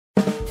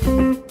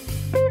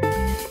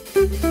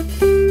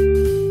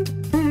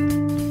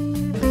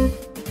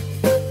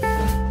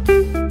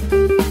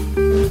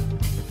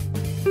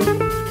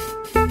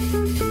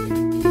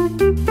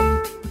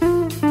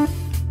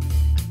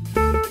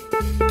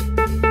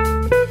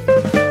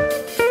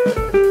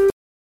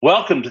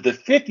Welcome to the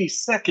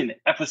 52nd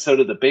episode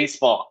of the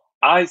Baseball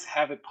Eyes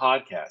Have It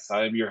podcast.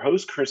 I am your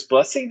host, Chris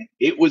Blessing.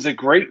 It was a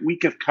great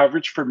week of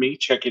coverage for me,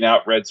 checking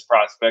out Reds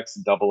prospects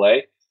in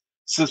AA.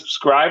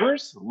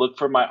 Subscribers, look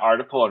for my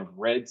article on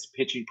Reds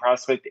pitching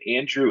prospect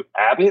Andrew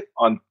Abbott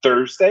on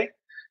Thursday.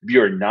 If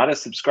you are not a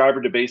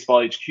subscriber to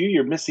Baseball HQ,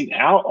 you're missing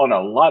out on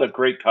a lot of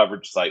great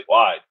coverage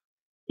site-wide,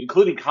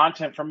 including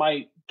content from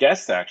my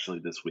guest actually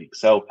this week.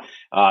 So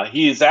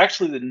he is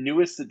actually the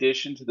newest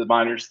addition to the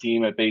minors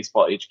team at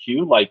Baseball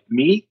HQ. Like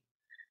me,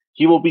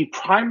 he will be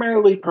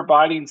primarily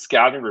providing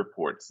scouting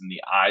reports in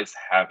the Eyes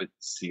Have It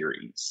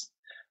series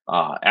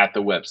at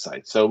the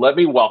website. So let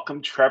me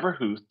welcome Trevor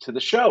Hooth to the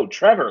show.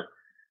 Trevor,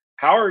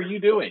 how are you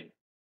doing?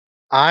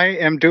 I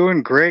am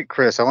doing great,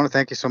 Chris. I want to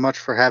thank you so much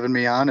for having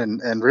me on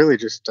and really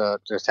just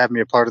having me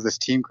a part of this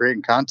team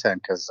creating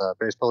content, because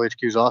Baseball HQ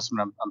is awesome,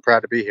 and I'm proud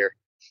to be here.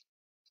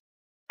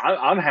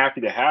 I'm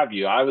happy to have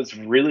you. I was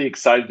really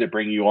excited to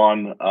bring you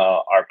on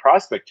our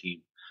prospect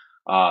team.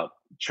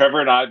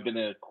 Trevor and I have been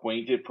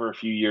acquainted for a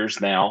few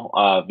years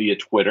now via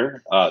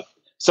Twitter.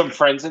 Some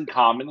friends in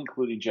common,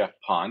 including Jeff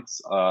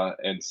Ponce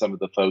and some of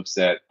the folks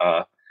at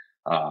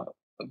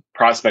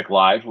Prospect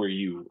Live, where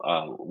you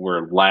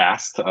were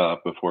last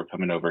before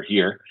coming over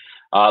here.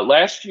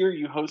 Last year,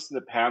 you hosted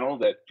a panel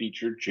that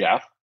featured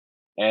Jeff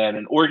and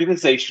an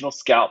organizational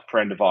scout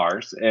friend of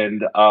ours,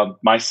 and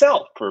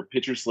myself for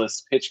Pitchers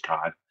List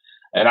PitchCon.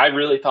 And I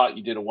really thought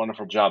you did a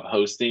wonderful job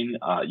hosting.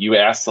 You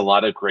asked a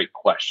lot of great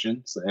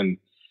questions, and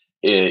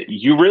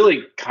you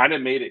really kind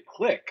of made it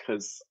click,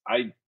 because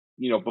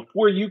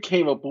before you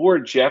came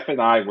aboard, Jeff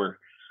and I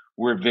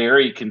were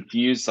very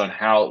confused on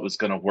how it was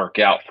going to work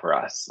out for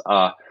us.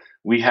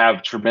 We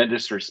have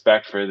tremendous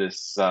respect for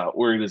this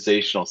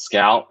organizational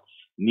scout.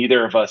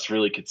 Neither of us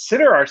really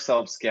consider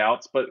ourselves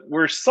scouts, but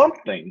we're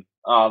something.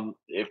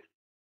 If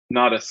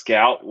not a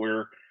scout,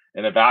 we're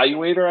an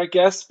evaluator, I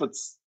guess, but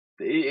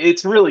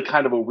it's really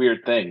kind of a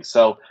weird thing.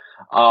 So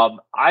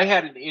I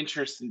had an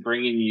interest in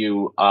bringing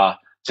you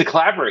to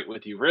collaborate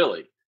with you,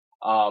 really,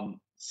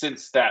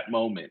 since that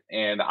moment,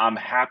 and I'm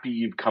happy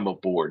you've come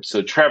aboard.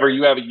 So Trevor,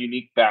 you have a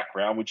unique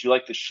background. Would you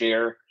like to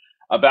share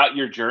about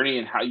your journey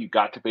and how you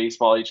got to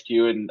Baseball HQ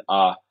and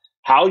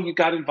how you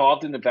got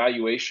involved in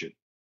evaluation?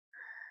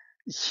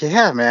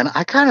 Yeah, man,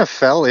 I kind of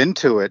fell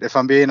into it, if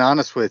I'm being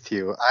honest with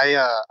you.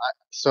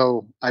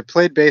 So I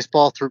played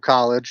baseball through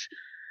college,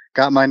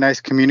 got my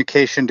nice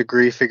communication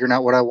degree, figuring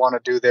out what I want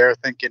to do there,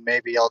 thinking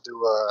maybe I'll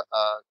do a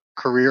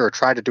career, or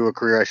try to do a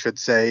career, I should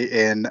say,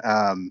 in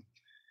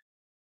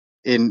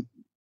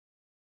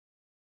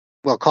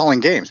calling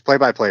games,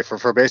 play-by-play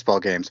for baseball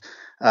games.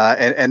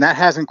 And that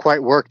hasn't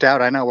quite worked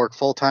out. I now work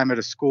full-time at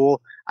a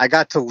school. I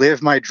got to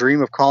live my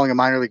dream of calling a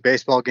minor league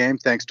baseball game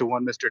thanks to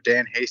one Mr.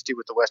 Dan Hasty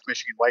with the West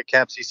Michigan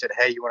Whitecaps. He said,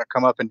 "Hey, you want to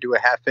come up and do a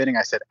half inning?"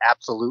 I said,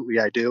 "Absolutely,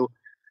 I do."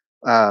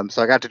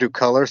 So I got to do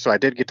color, so I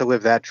did get to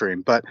live that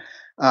dream. But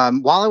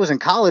while I was in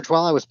college,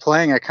 while I was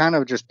playing, I kind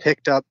of just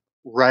picked up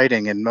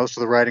writing, and most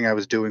of the writing I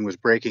was doing was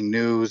breaking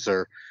news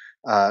or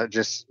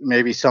just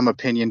maybe some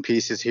opinion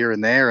pieces here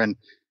and there. And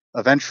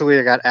eventually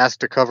I got asked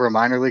to cover a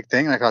minor league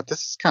thing, and I thought,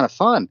 this is kind of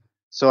fun.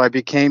 So I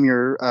became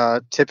your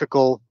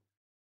typical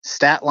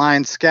stat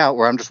line scout,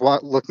 where I'm just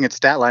looking at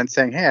stat lines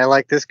saying, "Hey, I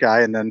like this guy."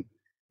 And then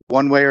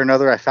one way or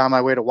another, I found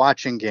my way to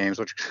watching games,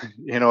 which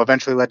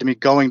eventually led to me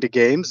going to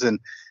games. And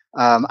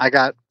I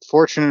got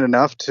fortunate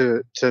enough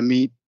to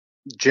meet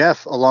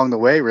Jeff along the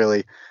way,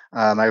 really.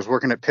 I was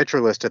working at Pitcher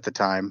List at the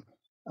time,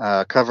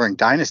 covering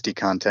Dynasty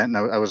content,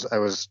 and I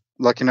was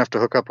lucky enough to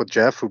hook up with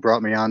Jeff, who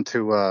brought me on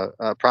to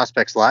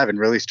Prospects Live and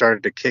really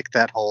started to kick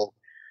that whole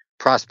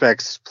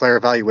prospects player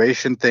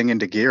evaluation thing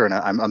into gear, and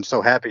I'm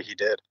so happy he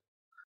did.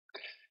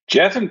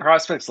 Jeff and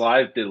Prospects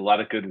Live did a lot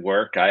of good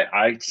work.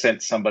 I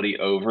sent somebody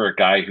over, a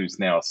guy who's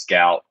now a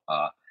scout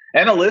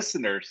and a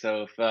listener.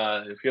 So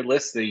if you're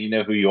listening, you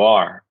know who you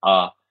are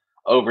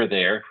over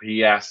there.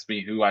 He asked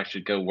me who I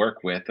should go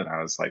work with, and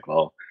I was like,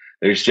 well,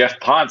 there's Jeff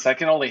Ponce. I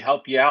can only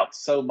help you out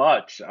so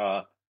much.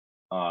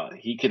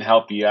 He can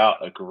help you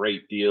out a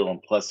great deal,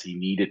 and plus he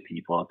needed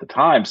people at the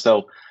time.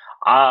 So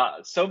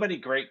so many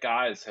great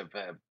guys have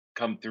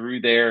come through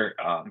there.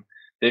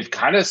 They've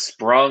kind of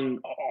sprung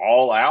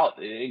all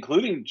out,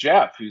 including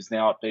Jeff, who's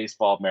now at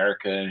Baseball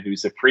America and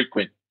who's a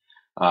frequent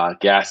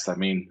guest. I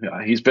mean,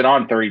 he's been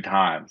on 30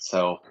 times,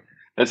 so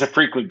that's a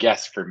frequent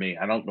guest for me.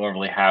 I don't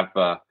normally have.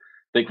 I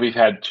think we've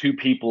had 2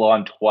 people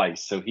on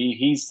twice, so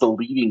he's the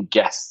leading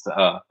guest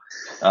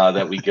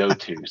that we go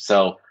to.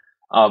 So,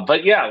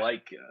 but yeah,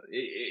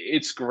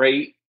 it's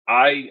great.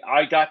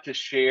 I got to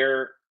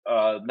share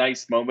a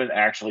nice moment,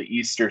 actually,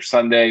 Easter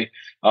Sunday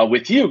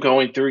with you,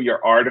 going through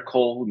your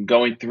article and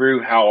going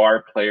through how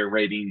our player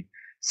rating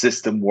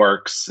system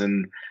works.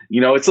 And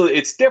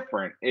it's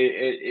different.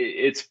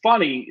 It's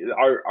funny.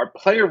 Our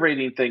player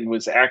rating thing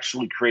was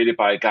actually created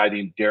by a guy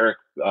named Derek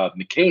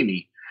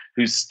McCamey,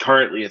 who's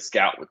currently a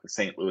scout with the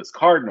St. Louis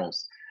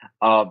Cardinals.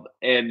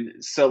 And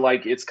so,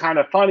 like, it's kind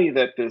of funny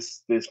that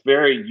this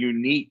very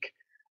unique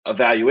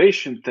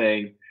evaluation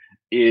thing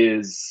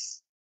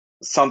is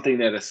something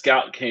that a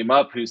scout came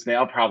up who's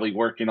now probably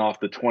working off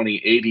the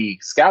 2080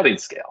 scouting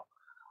scale.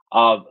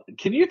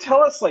 Can you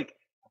tell us, like,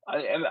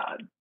 and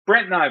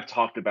Brent and I have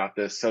talked about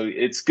this, so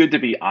it's good to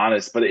be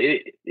honest, but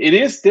it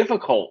is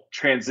difficult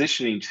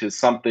transitioning to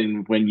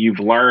something when you've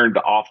learned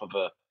off of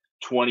a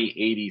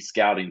 2080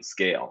 scouting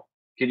scale.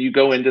 Can you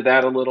go into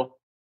that a little?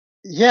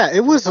 Yeah,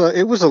 it was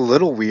a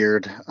little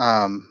weird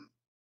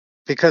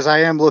because I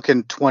am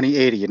looking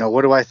 2080. You know,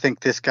 what do I think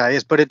this guy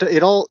is? But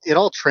it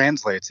all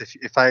translates.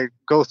 If I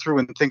go through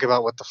and think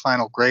about what the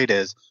final grade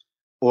is,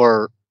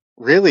 or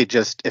really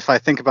just if I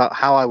think about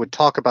how I would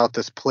talk about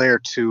this player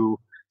to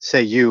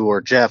say you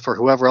or Jeff or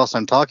whoever else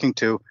I'm talking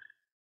to,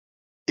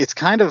 it's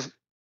kind of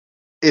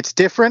it's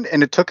different,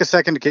 and it took a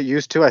second to get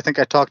used to. I think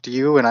I talked to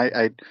you, and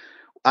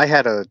I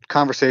had a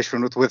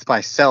conversation with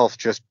myself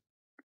just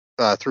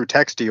through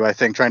text to you. I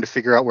think trying to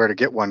figure out where to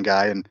get one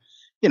guy, and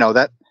you know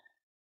that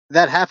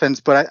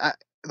happens. But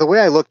the way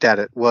I looked at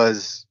it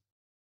was,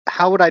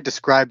 how would I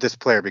describe this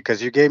player?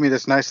 Because you gave me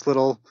this nice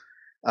little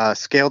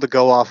scale to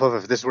go off of.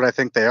 If this is what I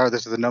think they are,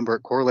 this is the number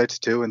it correlates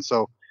to, and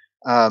so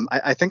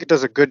I think it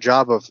does a good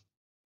job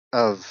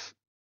of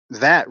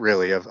that,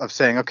 really, of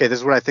saying, okay, this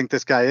is what I think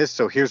this guy is,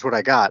 so here's what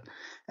I got.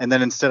 And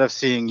then instead of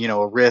seeing,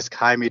 a risk,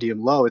 high,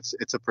 medium, low,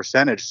 it's a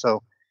percentage.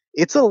 So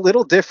it's a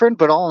little different,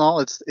 but all in all,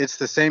 it's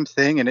the same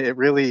thing, and it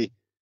really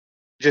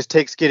just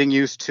takes getting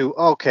used to,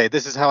 okay,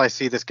 this is how I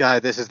see this guy,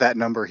 this is that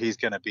number he's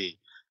going to be.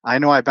 I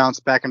know I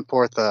bounced back and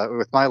forth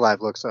with my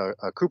live looks.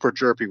 Cooper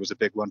Hjerpe was a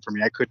big one for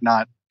me. I could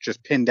not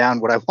just pin down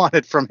what I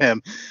wanted from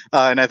him,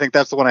 and I think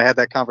that's the one I had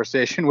that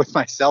conversation with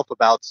myself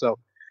about. So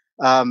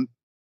um,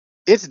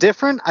 it's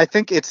different. I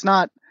think it's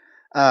not.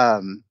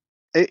 Um,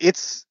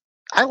 it's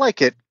I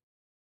like it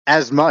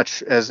as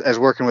much as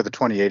working with a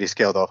 2080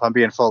 scale, though. If I'm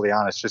being fully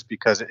honest, just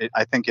because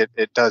I think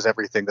it does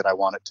everything that I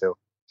want it to.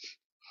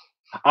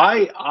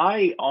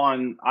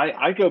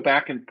 I go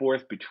back and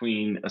forth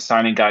between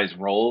assigning guys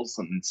roles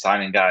and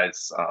assigning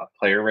guys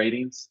player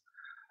ratings.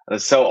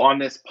 So on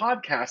this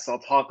podcast, I'll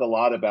talk a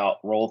lot about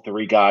role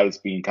three guys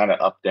being kind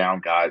of up down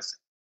guys,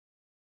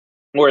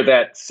 or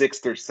that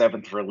sixth or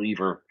seventh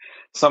reliever,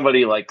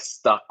 somebody like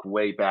stuck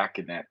way back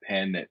in that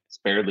pen that's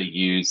barely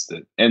used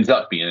that ends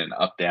up being an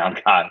up down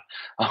guy.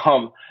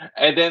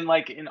 And then,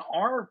 like, in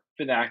our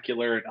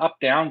vernacular, an up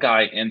down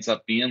guy ends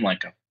up being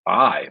like a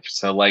five.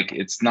 So, like,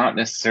 it's not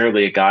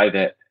necessarily a guy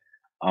that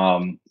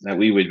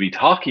we would be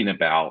talking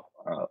about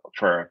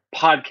for a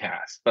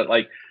podcast. But,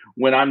 like,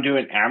 when I'm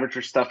doing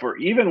amateur stuff, or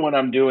even when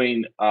I'm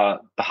doing the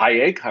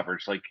high A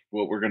coverage, like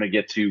what we're going to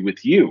get to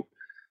with you,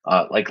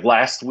 like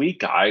last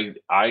week, I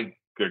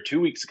or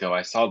 2 weeks ago,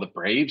 I saw the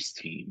Braves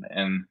team,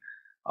 and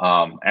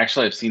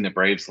actually I've seen the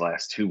Braves the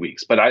last 2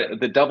 weeks, but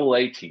the Double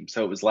A team.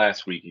 So it was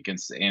last week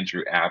against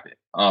Andrew Abbott,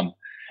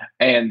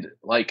 and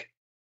like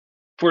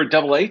for a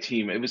Double A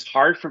team, it was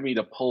hard for me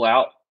to pull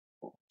out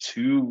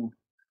two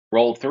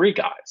role three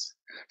guys.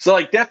 So,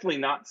 like, definitely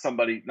not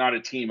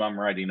a team I'm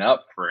writing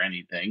up for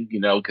anything,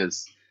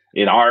 because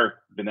in our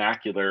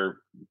vernacular,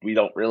 we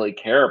don't really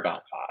care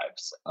about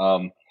fives.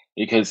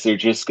 Because they're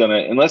just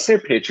gonna, unless they're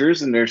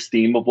pitchers and they're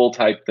steamable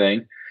type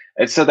thing.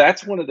 And so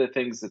that's one of the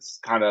things that's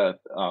kind of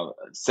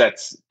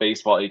sets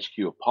Baseball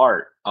HQ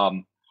apart.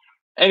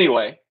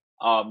 Anyway,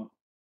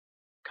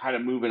 kind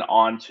of moving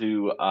on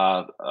to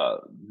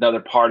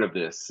another part of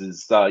this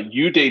is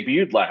you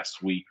debuted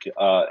last week,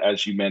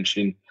 as you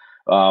mentioned.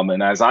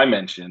 And as I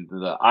mentioned,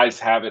 the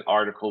Eyes Have It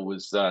article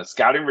was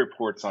scouting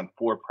reports on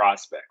four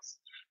prospects,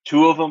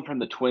 two of them from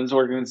the Twins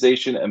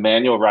organization,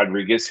 Emmanuel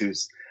Rodriguez,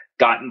 who's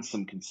gotten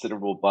some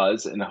considerable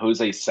buzz, and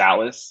Jose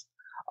Salas,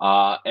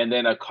 and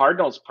then a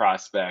Cardinals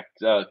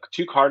prospect,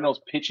 two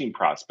Cardinals pitching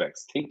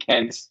prospects,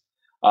 Tink,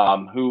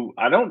 who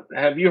I don't.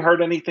 Have you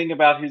heard anything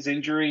about his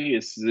injury?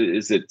 Is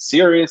it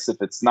serious? If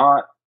it's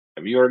not,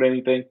 have you heard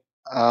anything?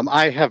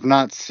 I have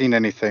not seen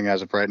anything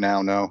as of right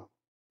now. No.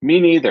 Me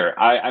neither.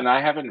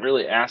 I haven't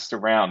really asked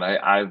around.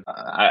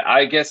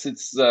 I guess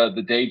it's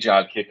the day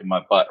job kicking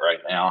my butt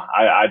right now.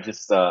 I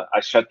just I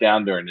shut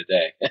down during the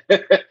day.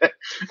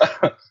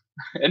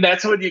 And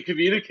that's when you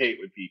communicate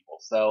with people.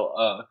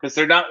 So, because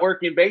they're not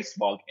working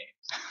baseball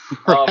games.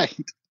 Right.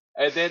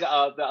 And then the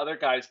other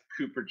guy's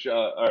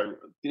or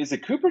is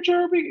it Cooper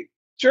Jerby?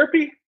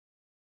 Jerpy?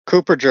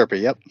 Cooper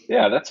Hjerpe. Yep.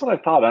 Yeah, that's what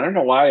I thought. I don't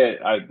know why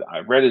I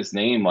read his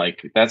name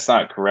like that's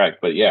not correct,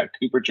 but yeah,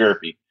 Cooper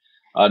Jerpy,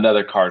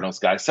 another Cardinals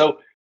guy. So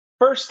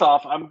first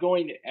off, I'm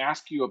going to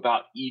ask you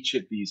about each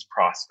of these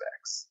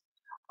prospects.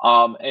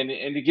 And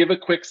to give a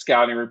quick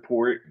scouting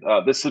report,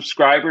 the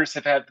subscribers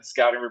have had the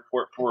scouting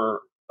report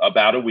for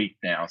about a week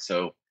now.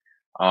 So,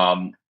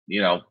 of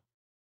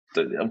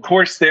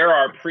course, there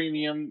are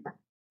premium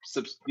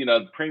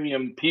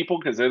people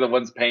because they're the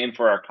ones paying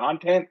for our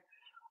content.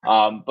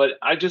 But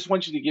I just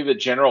want you to give a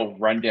general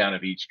rundown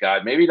of each guy.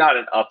 Maybe not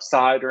an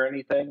upside or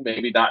anything.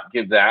 Maybe not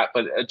give that,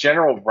 but a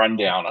general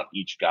rundown on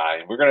each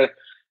guy. We're gonna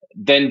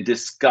then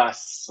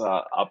discuss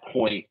a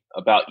point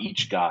about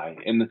each guy.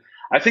 And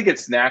I think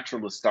it's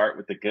natural to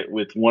start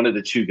with one of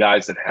the two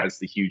guys that has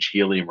the huge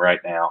helium right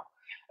now,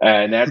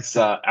 and that's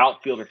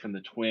outfielder from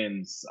the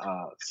Twins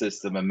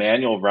system,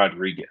 Emmanuel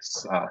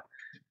Rodriguez.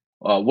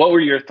 What were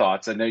your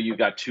thoughts? I know you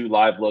got 2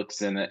 live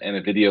looks and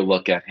a video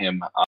look at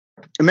him.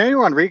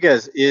 Emmanuel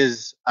Rodriguez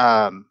is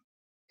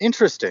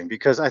interesting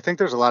because I think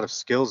there's a lot of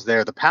skills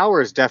there. The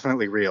power is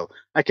definitely real.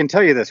 I can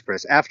tell you this,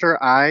 Chris.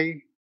 After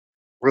I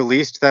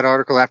released that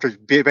article, after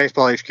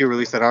Baseball HQ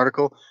released that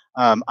article,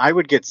 I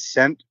would get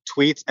sent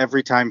tweets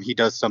every time he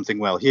does something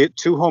well. He hit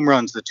 2 home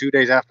runs the 2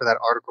 days after that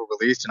article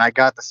released, and I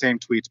got the same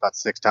tweets about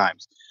 6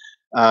 times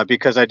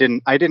because I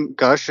didn't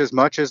gush as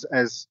much as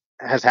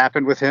has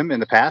happened with him in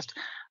the past.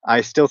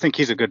 I still think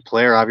he's a good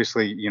player.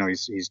 Obviously,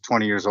 he's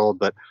 20 years old,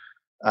 but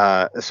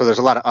so there's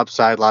a lot of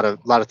upside, a lot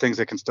of things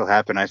that can still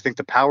happen. I think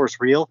the power's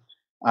real.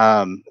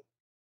 I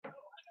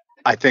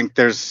think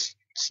there's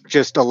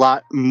just a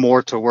lot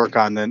more to work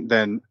on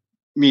than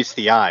meets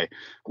the eye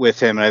with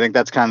him, and I think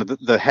that's kind of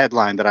the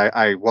headline that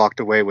I walked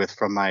away with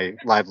from my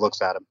live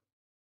looks at him.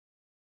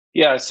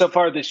 Yeah, so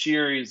far this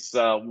year he's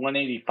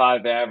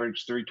 185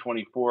 average,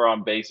 324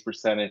 on base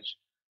percentage.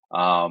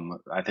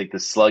 I think the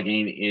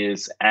slugging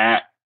is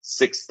at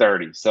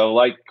 630. So,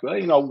 like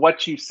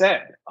what you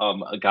said,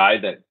 a guy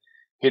that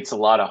hits a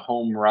lot of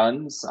home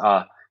runs.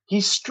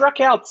 He struck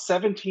out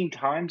 17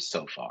 times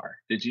so far.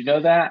 Did you know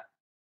that?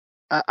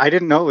 I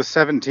didn't know it was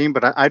 17,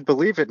 but I'd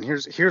believe it. And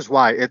here's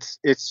why.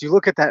 It's you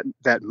look at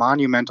that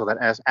monumental,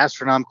 that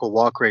astronomical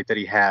walk rate that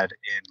he had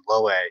in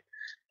low A,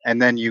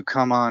 and then you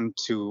come on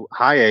to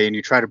high A and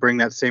you try to bring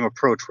that same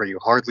approach where you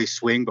hardly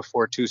swing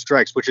before 2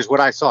 strikes, which is what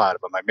I saw out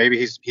of him. Maybe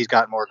he's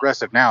gotten more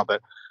aggressive now,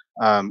 but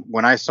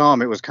when I saw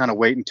him, it was kind of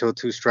wait until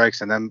 2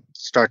 strikes and then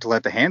start to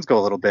let the hands go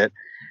a little bit.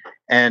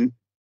 And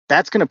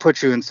that's going to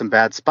put you in some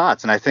bad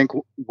spots. And I think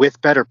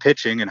with better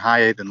pitching in high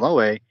A than low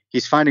A,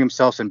 he's finding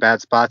himself in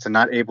bad spots and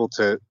not able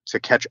to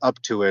catch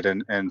up to it.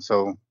 And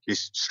so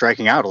he's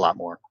striking out a lot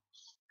more.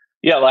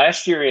 Yeah,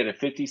 last year he had a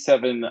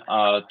 57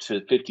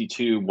 to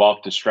 52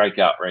 walk to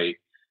strikeout rate.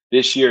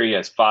 This year he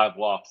has 5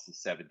 walks to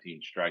 17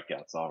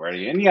 strikeouts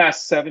already. And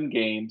yes, 7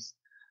 games.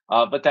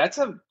 But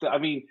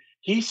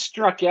he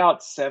struck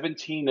out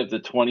 17 of the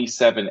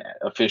 27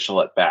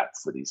 official at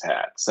bats that he's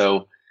had.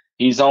 So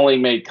he's only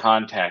made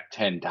contact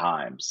 10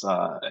 times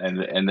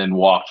and then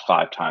walked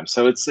 5 times.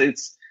 So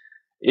it's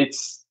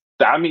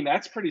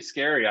that's pretty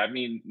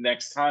scary.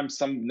 Next time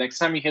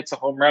he hits a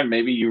home run,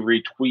 maybe you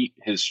retweet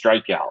his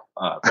strikeout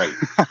rate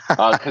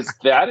because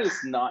that is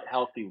not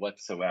healthy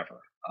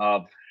whatsoever.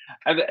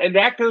 And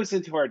that goes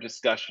into our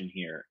discussion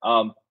here.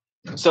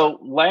 So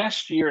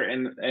last year,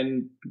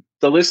 and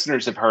the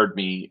listeners have heard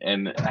me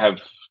and have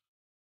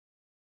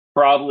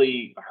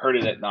probably heard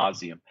it ad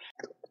nauseum,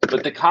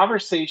 but the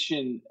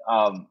conversation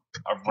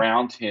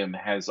around him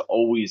has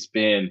always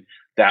been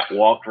that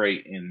walk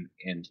rate in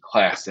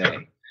Class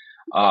A.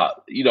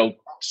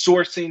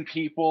 Sourcing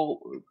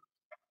people,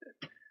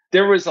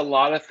 there was a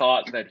lot of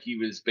thought that he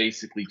was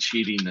basically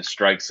cheating the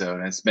strike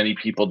zone. As many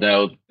people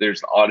know,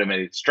 there's an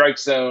automated strike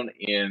zone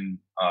in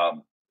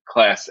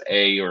Class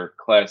A or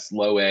Class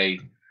Low A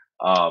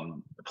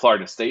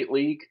Florida State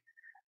League,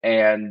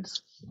 and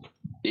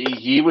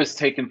he was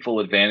taking full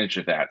advantage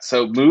of that.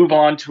 So move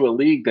on to a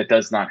league that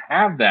does not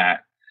have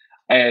that.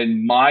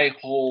 And my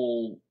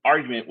whole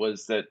argument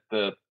was that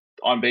the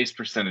on-base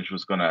percentage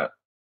was going to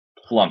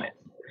plummet.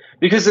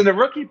 Because in the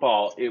rookie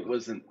ball, it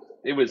was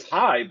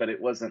high, but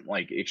it wasn't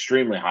like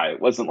extremely high.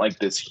 It wasn't like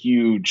this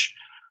huge,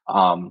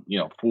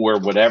 for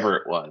whatever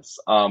it was.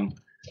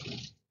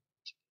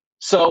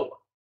 So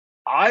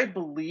I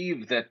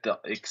believe that the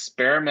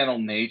experimental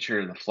nature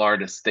of the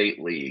Florida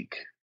State League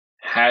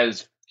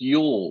has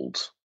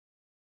fueled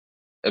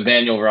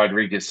Emmanuel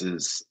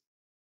Rodriguez's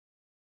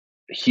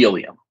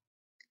helium.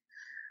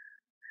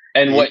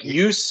 And what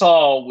you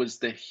saw was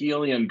the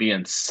helium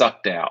being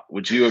sucked out.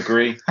 Would you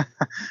agree?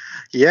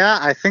 Yeah,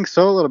 I think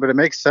so a little bit. It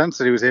makes sense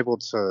that he was able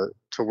to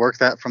work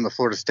that from the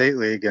Florida State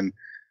League, and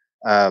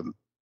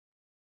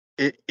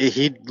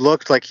he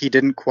looked like he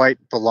didn't quite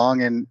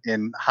belong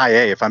in high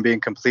A, if I'm being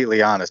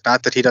completely honest.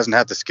 Not that he doesn't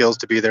have the skills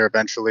to be there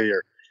eventually,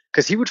 or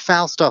because he would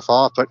foul stuff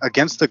off, but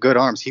against the good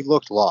arms, he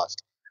looked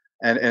lost.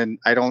 And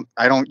I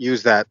don't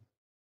use that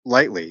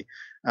lightly.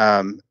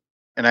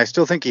 And I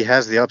still think he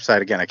has the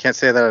upside. Again, I can't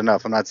say that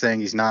enough. I'm not saying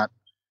he's not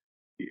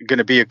going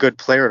to be a good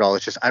player at all.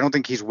 It's just I don't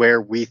think he's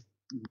where we,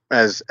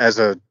 as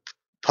a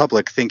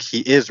public, think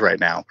he is right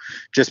now.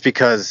 Just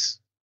because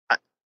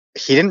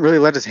he didn't really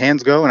let his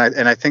hands go,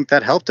 and I think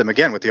that helped him.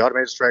 Again, with the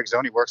automated strike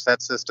zone, he works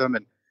that system,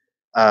 and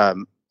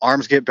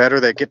arms get better.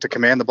 They get to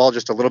command the ball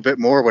just a little bit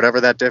more, whatever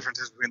that difference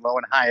is between low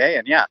and high A.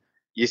 And yeah,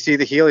 you see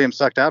the helium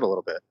sucked out a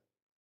little bit.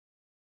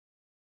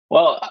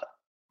 Well,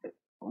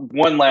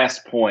 one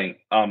last point.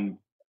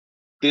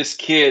 This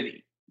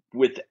kid,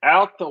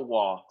 without the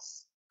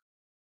walks,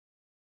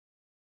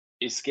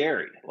 is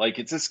scary. Like,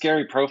 it's a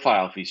scary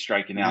profile if he's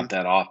striking Mhm. out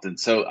that often.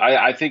 So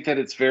I think that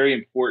it's very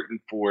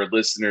important for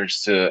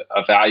listeners to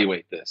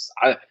evaluate this.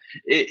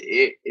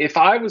 If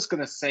I was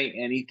going to say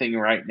anything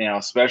right now,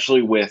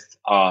 especially with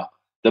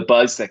the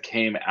buzz that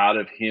came out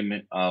of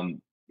him,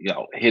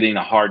 hitting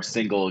a hard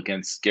single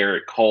against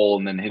Garrett Cole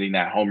and then hitting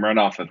that home run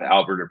off of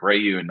Albert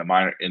Abreu in the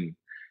minor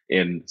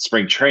in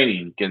spring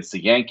training against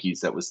the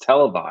Yankees that was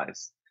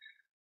televised.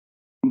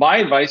 My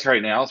advice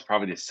right now is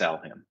probably to sell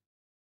him.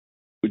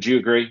 Would you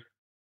agree?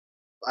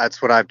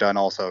 That's what I've done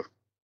also.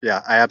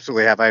 Yeah, I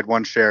absolutely have. I had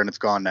one share and it's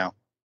gone now.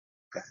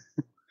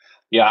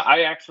 Yeah,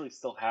 I actually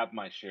still have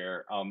my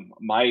share.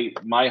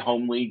 My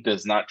home league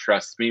does not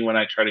trust me when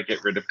I try to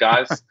get rid of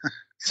guys,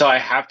 so I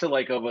have to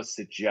like almost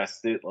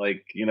suggest it,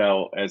 like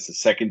as a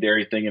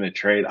secondary thing in a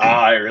trade.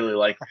 I really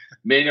like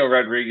Manuel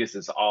Rodriguez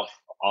is off.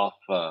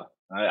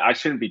 I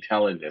shouldn't be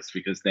telling this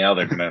because now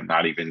they're gonna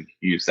not even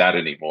use that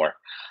anymore.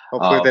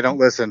 Hopefully Uh, they don't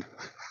listen.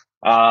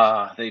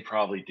 they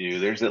probably do.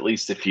 There's at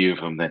least a few of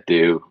them that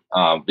do,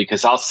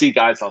 because I'll see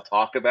guys I'll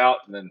talk about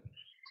and then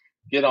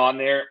get on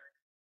there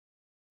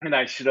and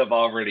I should have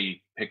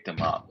already picked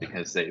them up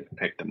because they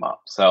picked them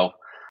up. So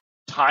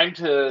time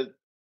to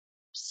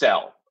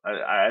sell.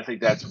 I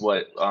think that's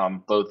what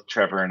both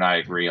Trevor and I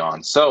agree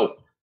on. So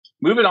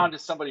moving on to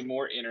somebody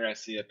more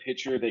interesting, a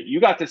pitcher that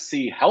you got to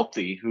see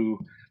healthy who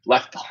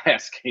left the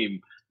last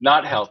game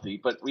not healthy,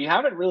 but we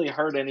haven't really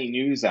heard any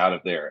news out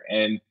of there.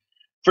 And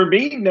for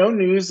me, no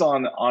news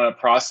on a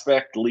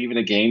prospect leaving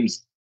a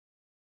game's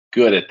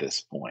good at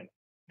this point.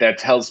 That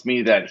tells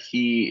me that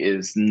he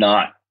is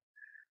not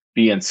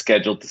being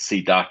scheduled to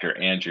see Dr.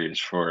 Andrews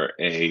for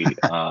a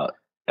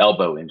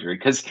elbow injury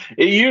because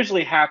it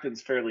usually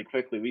happens fairly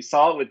quickly. We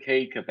saw it with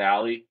Cade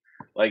Cavalli.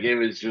 Like, it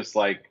was just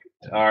like,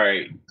 all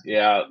right,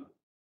 yeah,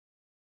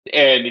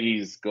 and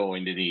he's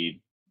going to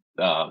need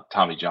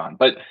Tommy John.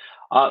 But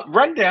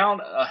run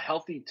down a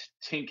healthy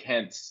Tink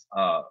Hence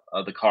of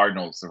the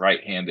Cardinals, the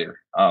right-hander.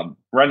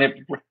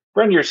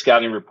 Run your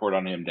scouting report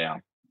on him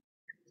down.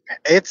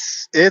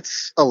 It's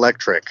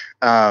electric.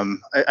 I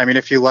mean,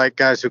 if you like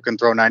guys who can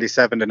throw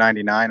 97 to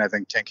 99, I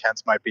think Tink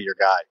Hence might be your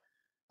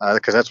guy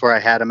because that's where I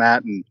had him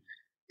at, and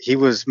he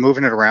was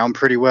moving it around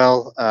pretty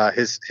well.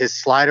 His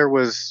slider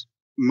was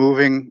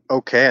moving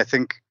okay. I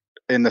think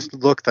in the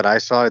look that I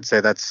saw, I'd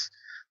say that's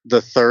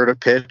the third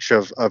pitch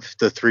of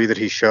the three that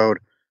he showed.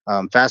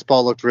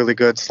 Fastball looked really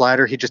good.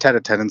 Slider, he just had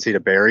a tendency to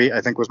bury,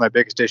 I think was my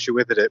biggest issue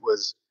with it.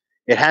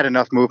 It had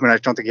enough movement. I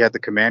just don't think he had the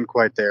command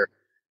quite there.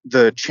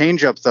 The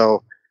changeup,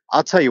 though,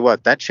 I'll tell you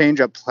what, that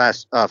changeup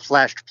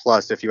flashed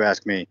plus, if you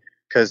ask me,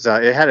 because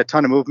it had a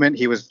ton of movement.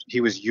 He was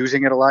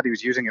using it a lot. He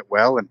was using it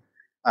well,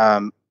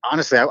 and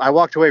honestly, I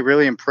walked away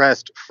really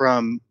impressed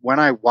from when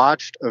I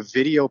watched a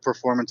video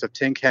performance of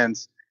Tink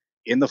Hence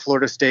in the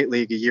Florida State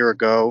League a year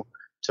ago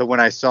to when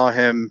I saw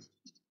him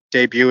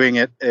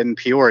debuting it in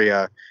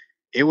Peoria.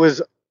 It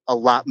was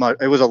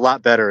it was a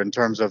lot better in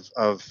terms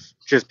of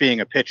just being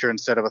a pitcher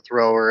instead of a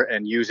thrower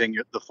and using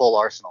the full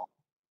arsenal.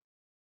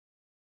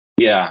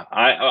 Yeah,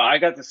 I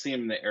got to see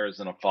him in the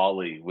Arizona Fall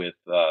League with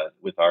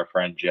our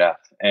friend Jeff,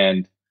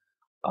 and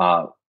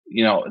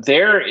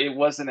there it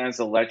wasn't as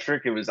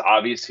electric. It was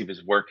obvious he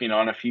was working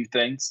on a few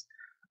things.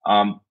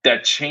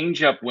 That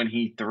changeup when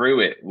he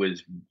threw it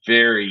was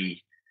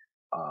very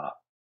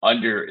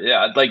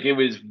like it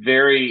was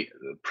very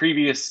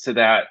previous to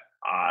that.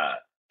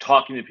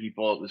 Talking to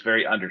people, it was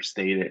very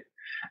understated.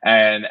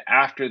 And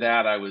after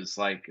that, I was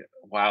like,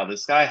 wow,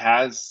 this guy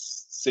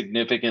has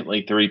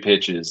significantly three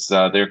pitches.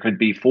 There could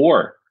be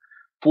four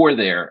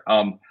there.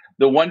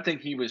 The one thing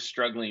he was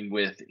struggling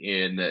with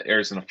in the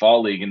Arizona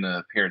Fall League in the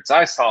appearance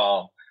I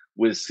saw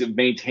was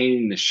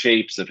maintaining the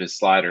shapes of his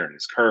slider and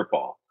his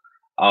curveball.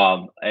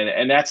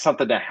 And that's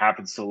something that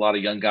happens to a lot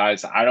of young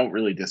guys. I don't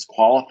really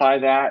disqualify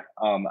that.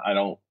 I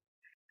don't,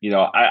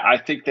 I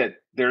think that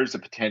there's a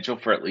potential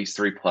for at least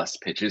 3+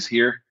 pitches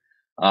here.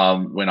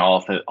 When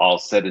all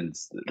said and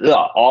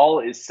all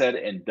is said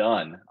and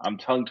done, I'm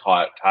tongue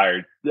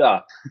tired.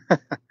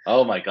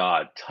 Oh my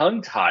God,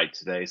 tongue tied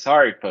today.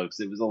 Sorry, folks.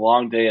 It was a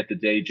long day at the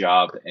day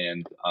job,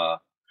 and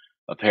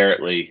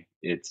apparently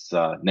it's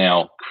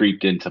now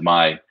creeped into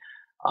my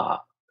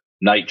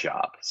night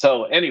job.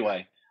 So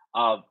anyway,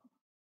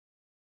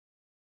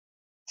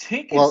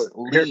 Tink Well, is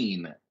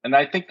lean, and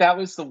I think that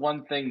was the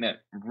one thing that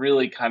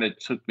really kind of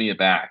took me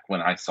aback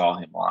when I saw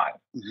him live.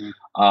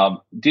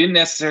 Didn't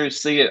necessarily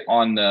see it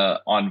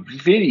on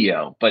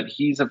video, but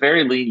he's a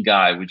very lean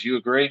guy. Would you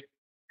agree?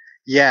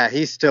 yeah,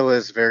 he still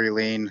is very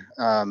lean.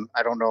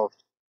 I don't know if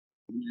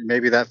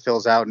maybe that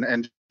fills out.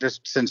 And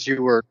just since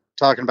you were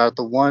talking about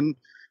the one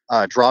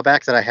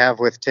drawback that I have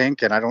with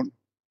Tink, and I don't,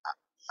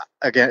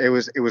 again, it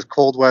was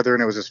cold weather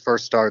and it was his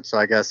first start, so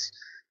I guess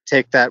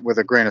take that with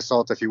a grain of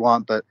salt if you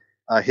want. But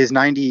his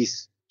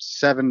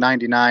 97,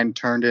 99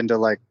 turned into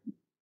like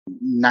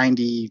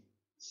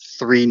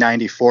 93,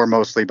 94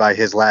 mostly by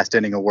his last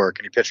inning of work,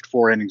 and he pitched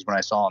 4 innings when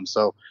I saw him.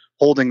 So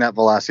holding that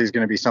velocity is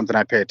going to be something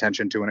I pay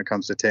attention to when it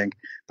comes to Tink.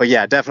 But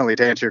yeah, definitely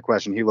to answer your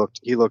question, he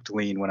looked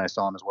lean when I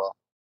saw him as well.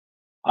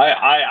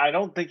 I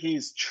don't think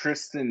he's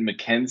Tristan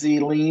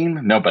McKenzie lean.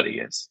 Nobody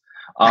is.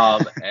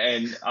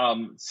 And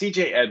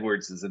CJ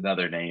Edwards is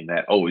another name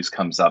that always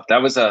comes up.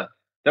 That was a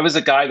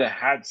guy that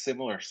had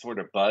similar sort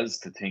of buzz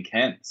to Tink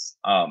Hence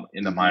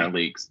in the minor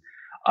leagues.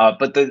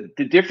 But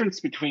the difference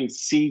between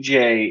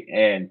CJ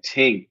and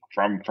Tink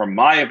from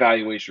my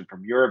evaluation,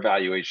 from your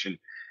evaluation,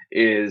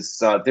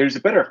 is there's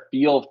a better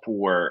feel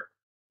for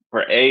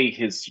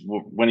his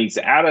when he's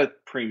at a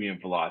premium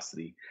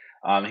velocity.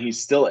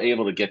 He's still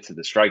able to get to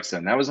the strike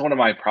zone. That was one of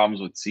my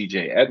problems with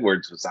CJ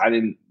Edwards. Was I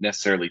didn't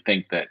necessarily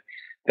think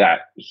that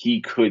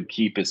he could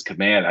keep his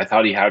command. I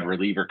thought he had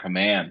reliever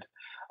command,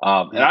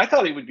 and I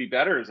thought he would be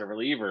better as a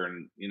reliever.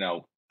 And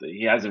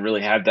he hasn't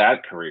really had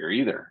that career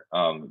either.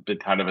 Been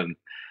kind of an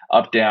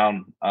up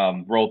down,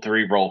 roll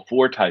 3, roll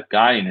 4 type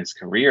guy in his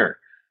career.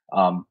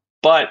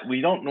 But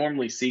we don't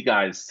normally see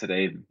guys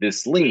today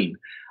this lean.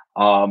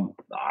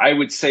 I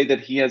would say that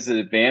he has an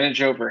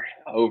advantage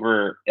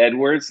over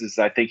Edwards. Is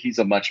I think he's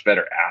a much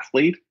better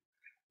athlete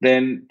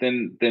than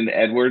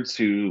Edwards,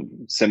 who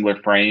similar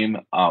frame.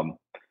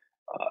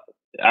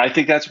 I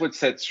think that's what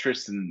sets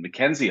Tristan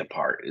McKenzie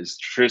apart. Is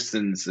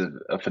Tristan's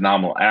a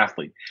phenomenal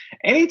athlete.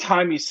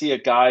 Anytime you see a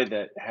guy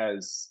that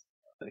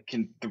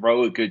can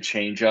throw a good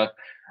changeup,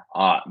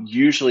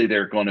 usually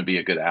they're going to be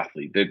a good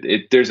athlete.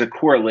 There's a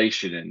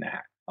correlation in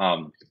that.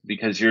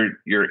 Because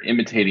you're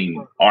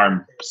imitating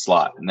arm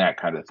slot and that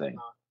kind of thing.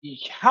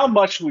 How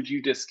much would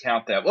you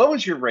discount that? What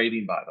was your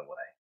rating, by the way?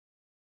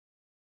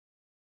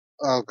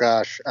 Oh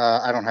gosh,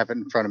 I don't have it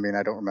in front of me, and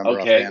I don't remember.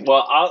 Okay, offhand.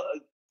 well,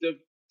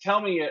 tell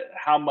me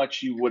how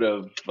much you would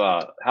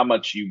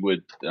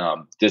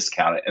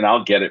discount it, and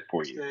I'll get it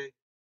for you.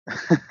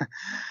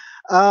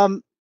 I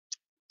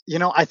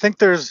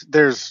think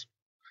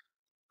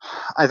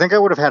I think I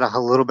would have had a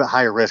little bit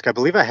higher risk. I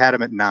believe I had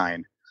him at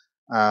 9,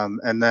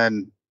 and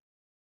then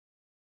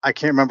I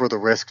can't remember the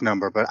risk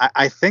number, but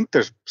I think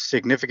there's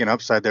significant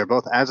upside there,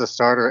 both as a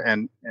starter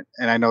and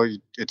I know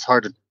it's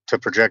hard to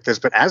project this,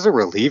 but as a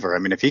reliever, I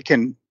mean, if he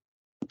can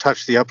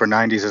touch the upper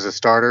 90s as a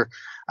starter,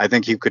 I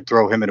think you could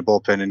throw him in a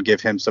bullpen and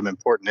give him some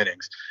important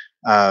innings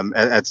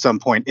at some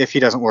point if he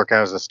doesn't work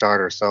out as a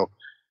starter. So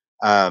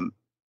I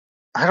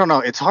don't know.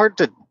 It's hard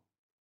to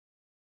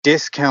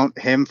discount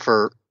him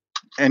for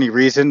any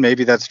reason.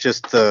 Maybe that's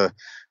just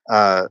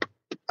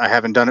I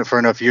haven't done it for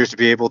enough years to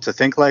be able to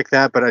think like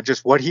that, but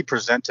what he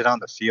presented on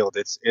the field,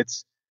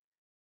 it's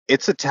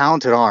a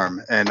talented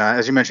arm, and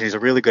as you mentioned, he's a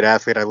really good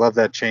athlete. I love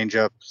that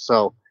changeup.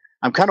 So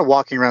I'm kind of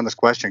walking around this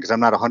question because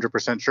I'm not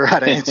 100% sure how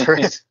to answer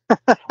it.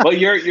 Well,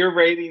 your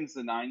rating's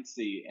a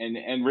 9C,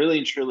 and really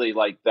and truly,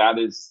 like that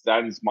is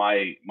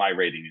my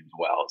rating as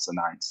well. It's a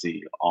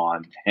 9C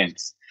on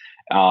Hence.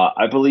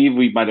 I believe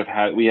we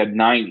had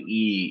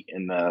 9E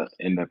in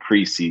the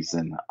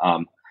preseason.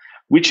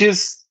 Which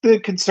is the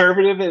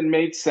conservative and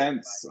made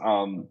sense.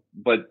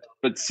 But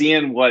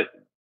seeing what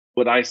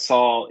I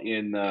saw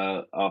in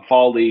the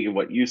fall league and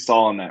what you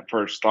saw in that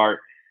first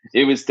start,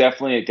 it was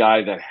definitely a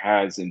guy that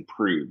has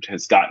improved,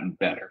 has gotten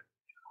better.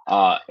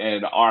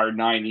 And our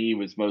 9E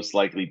was most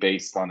likely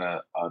based on a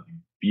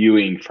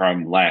viewing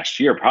from last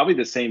year, probably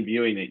the same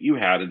viewing that you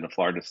had in the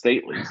Florida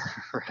State League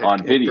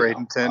on video.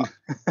 Bradenton.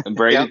 And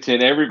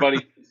Bradenton,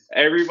 yep.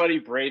 Everybody,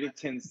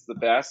 Bradenton's the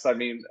best. I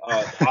mean,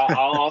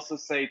 I'll also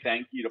say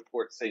thank you to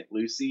Port St.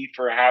 Lucie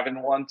for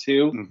having one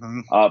too.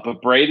 Mm-hmm.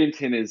 But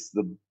Bradenton is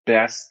the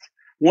best,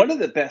 one of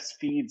the best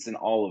feeds in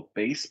all of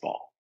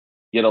baseball.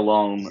 Yet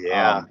alone,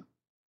 I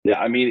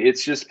mean,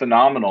 it's just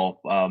phenomenal.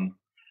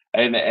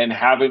 And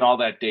having all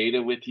that data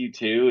with you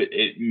too,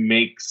 it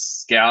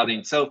makes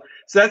scouting. So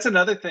that's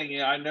another thing.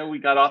 I know we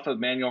got off of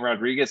Emmanual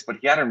Rodriguez, but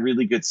he had a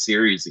really good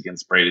series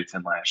against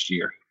Bradenton last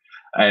year.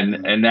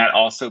 And that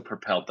also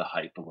propelled the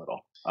hype a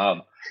little.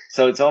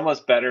 So it's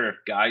almost better if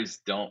guys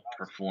don't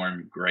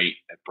perform great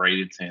at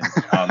Bradenton.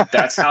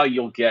 That's how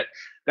you'll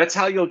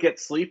get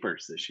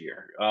sleepers this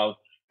year.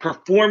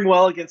 Perform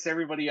well against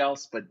everybody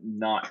else, but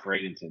not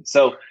Bradenton.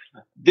 So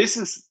this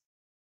is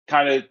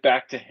kind of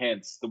back to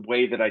Hence, the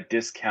way that I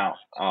discount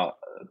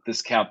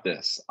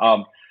this.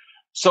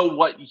 So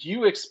what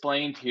you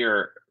explained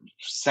here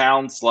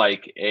sounds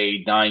like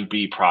a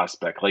 9B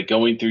prospect, like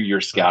going through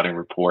your scouting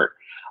report.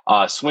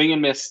 Swing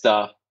and miss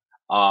stuff,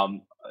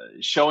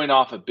 showing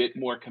off a bit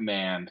more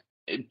command,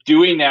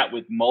 doing that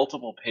with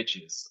multiple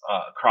pitches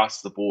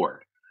across the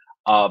board.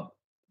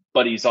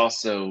 But he's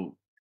also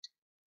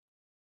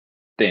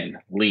thin,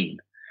 lean,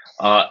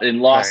 and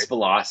lost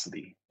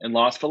velocity. And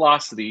lost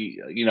velocity,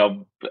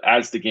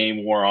 as the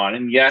game wore on.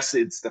 And yes,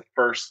 it's the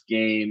first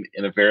game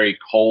in a very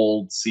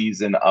cold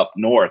season up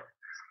north,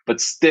 but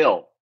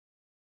still,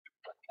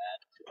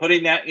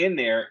 putting that in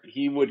there,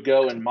 he would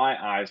go, in my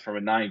eyes, from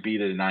a 9B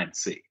to a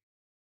 9C.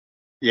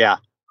 Yeah.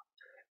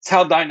 It's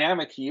how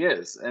dynamic he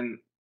is. And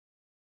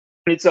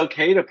it's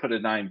okay to put a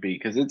 9B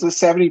because it's a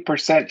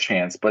 70%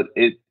 chance, but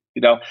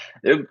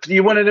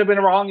you wouldn't have been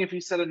wrong if you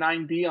said a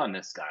 9D on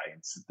this guy.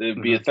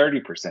 It'd be a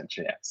 30%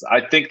 chance.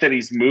 I think that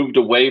he's moved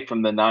away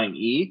from the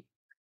 9E,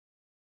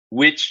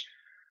 which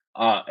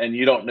and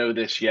you don't know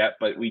this yet,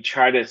 but we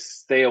try to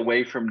stay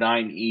away from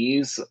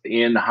 9Es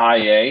in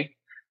high A.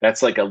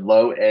 That's like a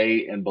low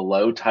A and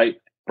below type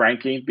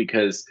ranking,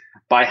 because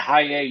by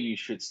high A, you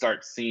should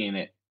start seeing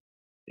it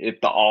if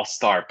the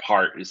all-star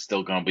part is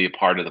still going to be a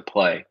part of the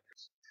play.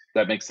 Does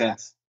that make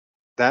sense?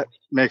 That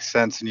makes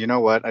sense. And you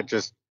know what? I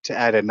just to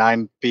add a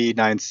 9B,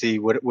 9C,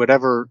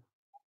 whatever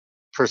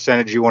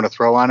percentage you want to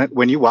throw on it.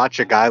 When you watch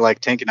a guy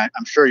like Tink, and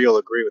I'm sure you'll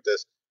agree with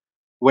this,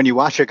 when you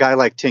watch a guy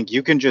like Tink,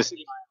 you can just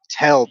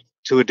tell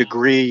to a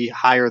degree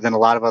higher than a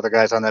lot of other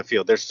guys on that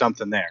field. There's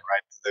something there,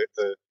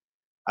 right?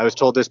 I was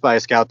told this by a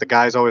scout. The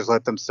guys always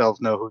let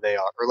themselves know who they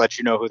are, or let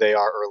you know who they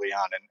are early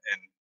on,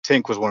 and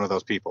Tink was one of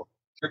those people.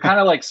 They're kind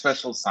of like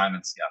special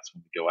assignment scouts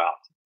when we go out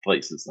to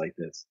places like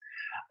this.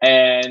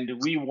 And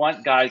we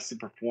want guys to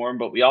perform,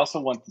 but we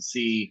also want to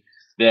see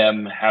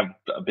them have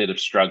a bit of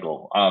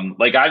struggle.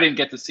 Like I didn't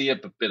get to see a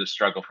bit of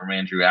struggle from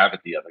Andrew Abbott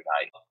the other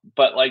night.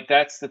 But like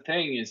that's the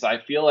thing, is I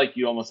feel like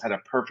you almost had a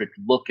perfect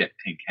look at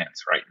Tink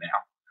Hence right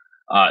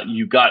now.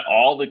 You got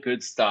all the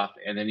good stuff,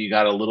 and then you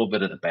got a little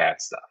bit of the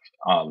bad stuff.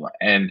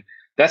 And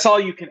that's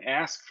all you can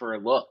ask for a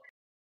look.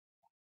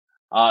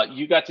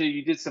 You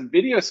did some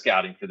video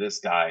scouting for this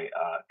guy,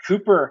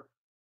 Cooper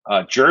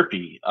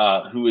Hjerpe,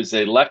 who is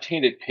a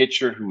left-handed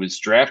pitcher who was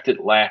drafted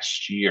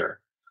last year.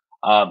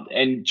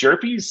 And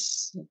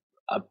Hjerpe's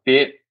a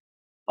bit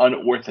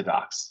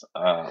unorthodox,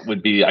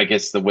 would be, I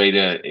guess, the way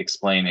to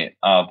explain it.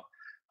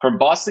 From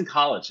Boston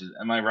College,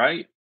 am I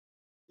right?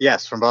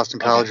 Yes, from Boston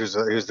College.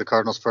 Okay. He was the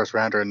Cardinals' first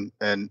rounder,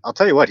 and I'll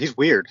tell you what, he's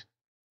weird.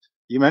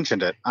 You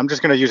mentioned it. I'm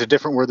just going to use a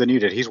different word than you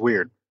did. He's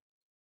weird.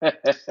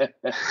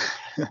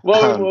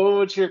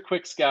 What's your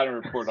quick scouting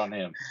report on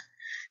him?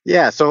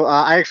 Yeah, so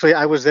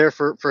I was there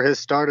for his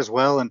start as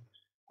well, and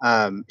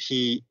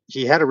he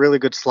had a really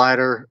good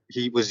slider.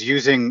 He was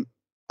using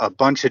a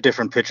bunch of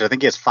different pitches. I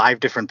think he has 5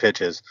 different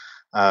pitches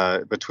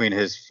between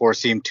his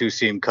 4-seam,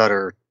 2-seam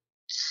cutter,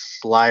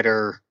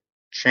 slider,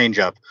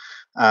 changeup,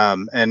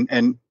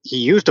 and he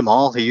used them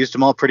all. He used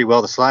them all pretty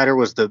well. The slider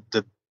was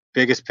the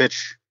biggest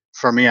pitch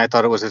for me. I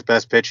thought it was his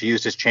best pitch. He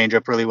used his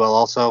changeup really well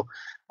also.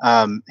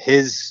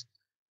 His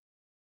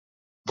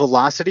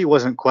velocity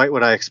wasn't quite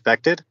what I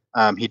expected.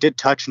 He did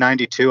touch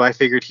 92. I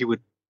figured he would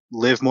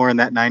live more in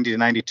that 90 to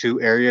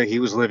 92 area. He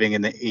was living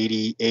in the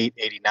 88,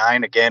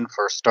 89 again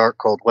for start,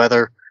 cold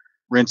weather,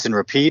 rinse and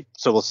repeat.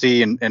 So we'll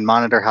see and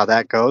monitor how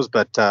that goes.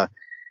 But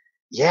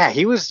yeah,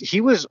 he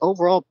was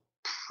overall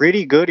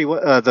pretty good.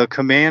 The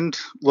command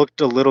looked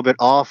a little bit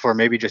off, or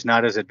maybe just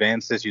not as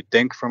advanced as you'd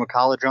think from a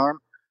college arm.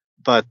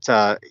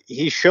 But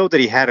he showed that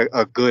he had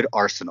a good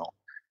arsenal.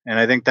 And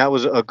I think that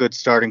was a good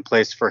starting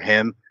place for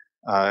him.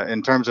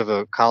 In terms of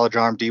a college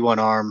arm, D1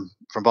 arm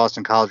from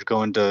Boston College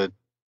going to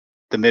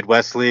the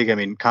Midwest League, I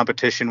mean,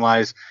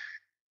 competition-wise,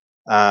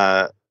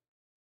 I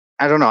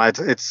don't know.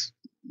 It's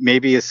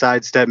maybe a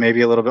sidestep,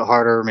 maybe a little bit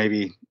harder,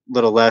 maybe a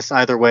little less.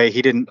 Either way,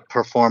 he didn't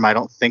perform, I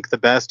don't think, the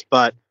best,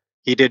 but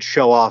he did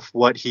show off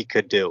what he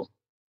could do.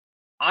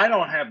 I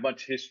don't have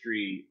much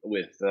history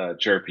with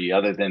Hjerpe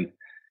other than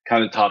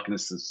kind of talking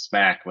some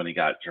smack when he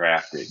got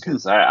drafted,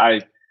 because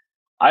I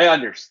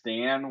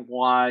understand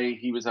why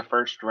he was a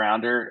first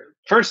rounder.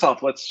 First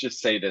off, let's just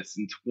say this.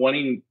 In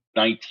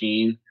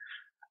 2019,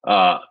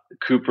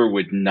 Cooper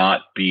would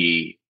not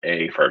be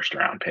a first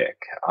round pick.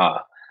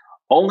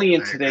 Only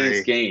in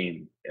today's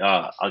game,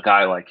 a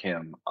guy like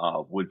him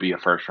would be a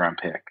first round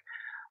pick.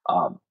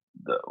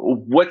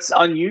 What's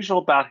unusual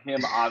about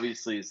him,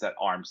 obviously, is that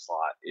arm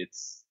slot.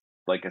 It's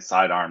like a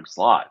sidearm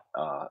slot,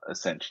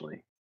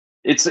 essentially.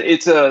 It's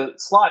a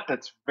slot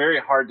that's very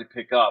hard to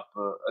pick up,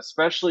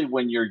 especially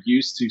when you're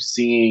used to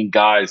seeing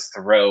guys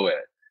throw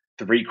at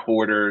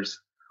 3/4,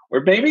 or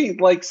maybe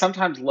like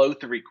sometimes low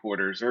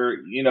 3/4, or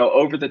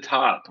over the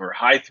top or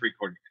high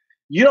 3/4.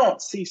 You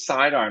don't see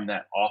sidearm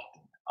that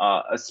often,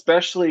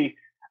 especially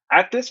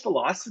at this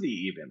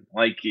velocity,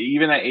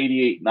 even at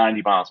 88,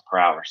 90 miles per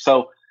hour.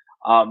 So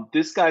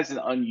this guy's an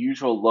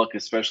unusual look,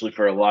 especially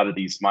for a lot of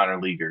these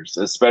minor leaguers,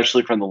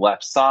 especially from the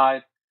left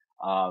side.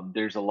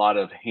 There's a lot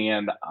of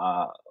hand,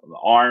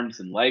 arms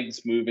and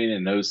legs moving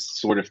and those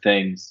sort of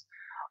things.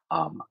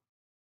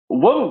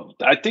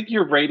 I think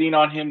your rating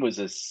on him was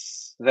a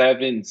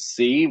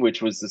 7C,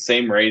 which was the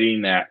same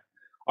rating that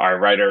our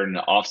writer in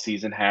the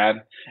offseason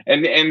had.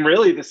 And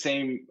really the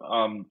same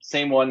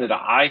one that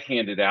I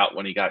handed out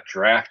when he got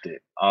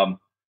drafted.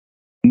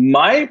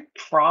 My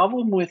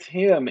problem with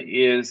him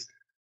is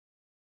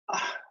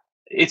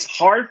it's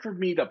hard for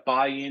me to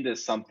buy into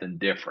something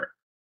different.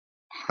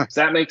 Does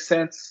that make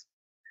sense?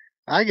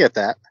 I get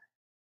that.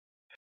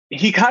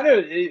 He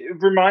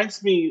it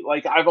reminds me,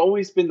 like, I've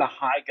always been the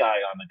high guy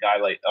on a guy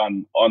like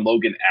on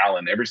Logan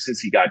Allen. Ever since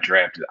he got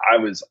drafted, I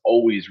was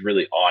always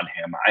really on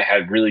him. I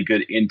had really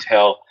good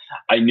intel.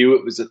 I knew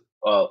it was a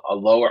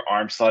lower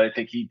arm slot. I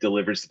think he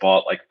delivers the ball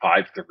at like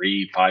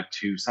 5'3",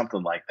 5'2",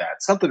 something like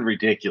that. Something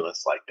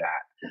ridiculous like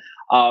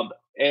that.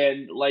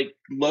 And like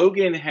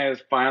Logan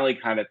has finally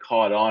kind of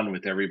caught on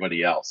with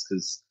everybody else,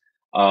 because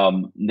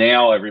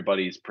now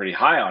everybody's pretty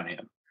high on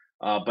him.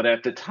 But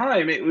at the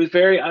time, it was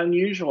very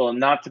unusual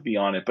not to be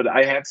on it. But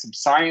I had some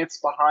science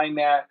behind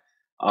that.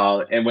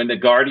 And when the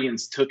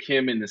Guardians took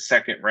him in the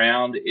second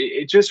round,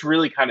 it just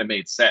really kind of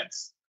made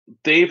sense.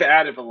 They've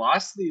added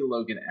velocity to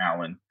Logan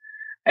Allen.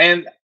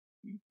 And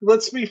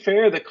let's be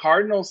fair, the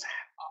Cardinals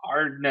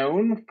are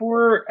known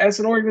for, as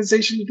an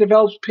organization, to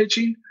develop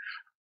pitching.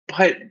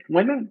 But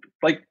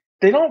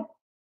they don't,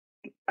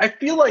 I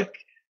feel like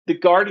the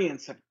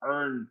Guardians have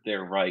earned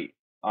their right.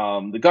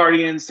 The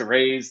Guardians, the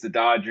Rays, the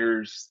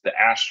Dodgers, the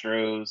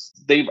Astros,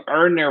 they've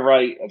earned their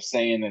right of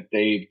saying that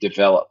they've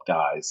developed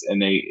guys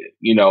and they,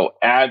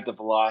 add the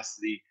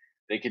velocity.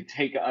 They can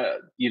take,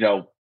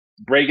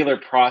 regular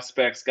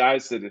prospects,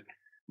 guys that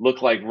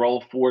look like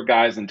roll 4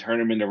 guys and turn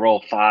them into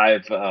roll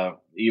 5,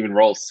 even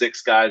roll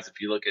 6 guys if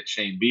you look at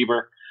Shane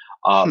Bieber.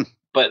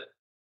 But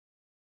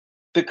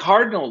the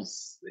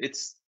Cardinals,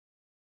 it's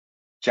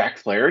Jack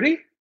Flaherty,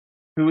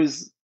 who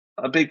is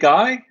a big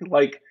guy.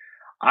 Like,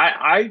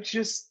 I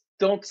just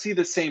don't see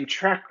the same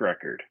track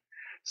record.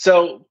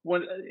 So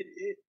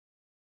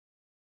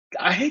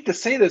I hate to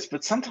say this,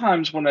 but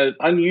sometimes when an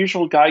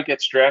unusual guy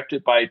gets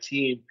drafted by a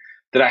team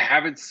that I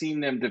haven't seen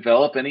them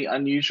develop any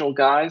unusual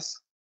guys,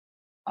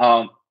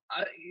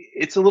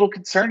 it's a little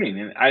concerning,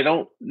 and I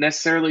don't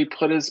necessarily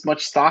put as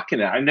much stock in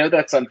it. I know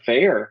that's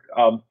unfair.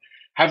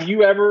 Have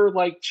you ever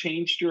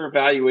changed your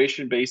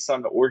evaluation based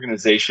on the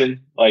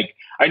organization?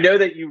 I know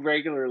that you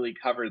regularly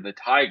cover the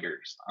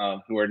Tigers,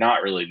 who are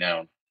not really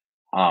known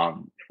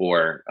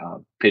for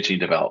pitching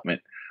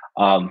development.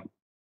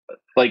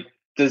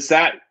 Does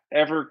that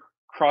ever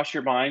cross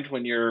your mind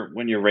when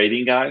you're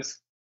rating guys?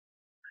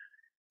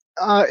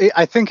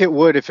 I think it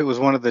would if it was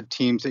one of the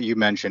teams that you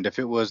mentioned. If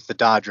it was the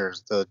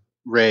Dodgers, the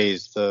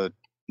Rays, the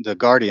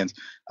Guardians.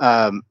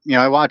 I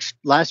watched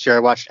last year. I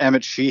watched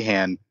Emmett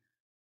Sheehan,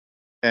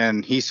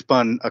 and he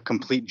spun a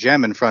complete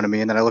gem in front of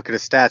me. And then I look at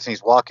his stats, and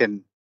he's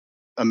walking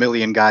a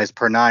million guys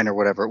per 9 or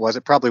whatever it was.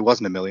 It probably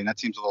wasn't a million. That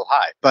seems a little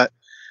high, but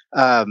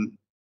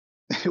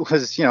it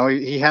was.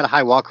 He had a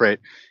high walk rate.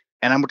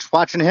 And I'm just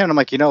watching him, and I'm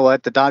like, you know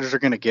what? The Dodgers are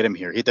going to get him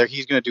here.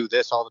 He's going to do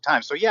this all the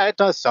time. So, yeah, it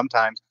does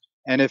sometimes.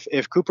 And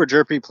if Cooper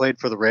Hjerpe played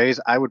for the Rays,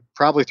 I would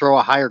probably throw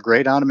a higher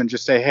grade on him and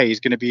just say, hey, he's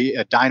going to be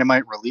a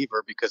dynamite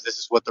reliever because this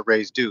is what the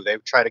Rays do. They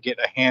try to get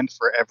a hand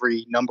for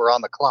every number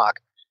on the clock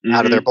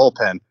out of their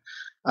bullpen.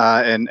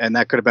 And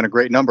that could have been a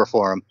great number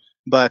for him.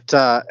 But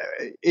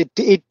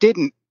it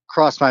didn't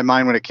cross my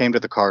mind when it came to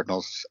the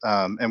Cardinals.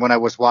 And when I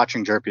was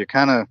watching Hjerpe, it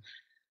kind of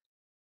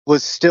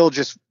was still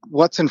just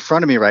what's in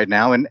front of me right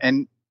now.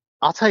 And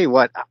I'll tell you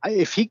what,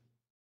 if he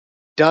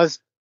does,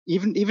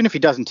 even if he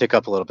doesn't tick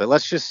up a little bit,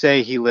 let's just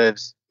say he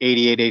lives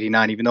 88,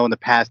 89, even though in the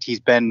past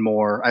he's been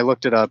more, I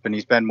looked it up, and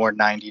he's been more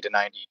 90 to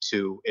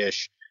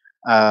 92-ish.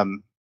 But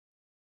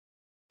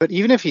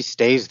even if he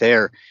stays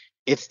there,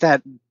 it's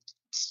that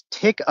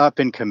tick up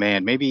in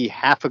command, maybe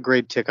half a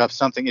grade tick up,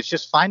 something. It's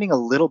just finding a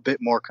little bit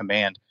more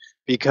command,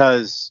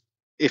 because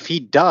if he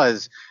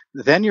does,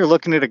 then you're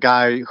looking at a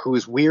guy who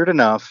is weird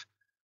enough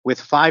with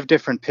 5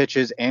 different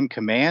pitches and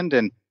command,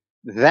 and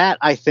that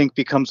I think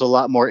becomes a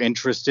lot more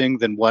interesting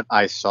than what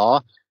I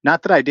saw.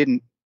 Not that I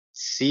didn't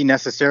see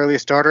necessarily a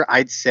starter.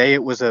 I'd say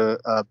it was a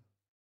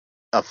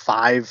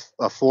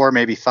 4,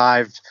 maybe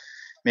 5,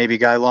 maybe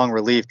guy long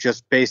relief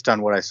just based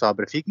on what I saw.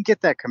 But if he can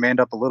get that command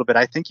up a little bit,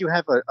 I think you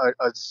have a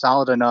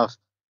solid enough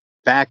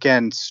back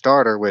end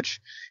starter, which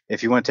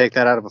if you want to take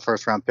that out of a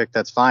first round pick,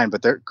 that's fine.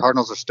 But the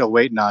Cardinals are still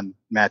waiting on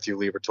Matthew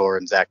Liberatore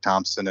and Zach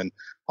Thompson and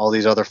all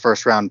these other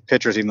first round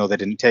pitchers, even though they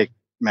didn't take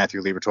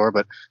Matthew Liberatore,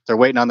 but they're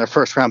waiting on their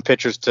first round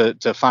pitchers to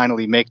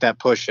finally make that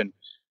push and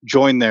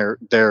join their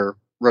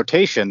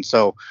rotation.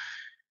 So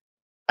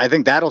I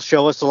think that'll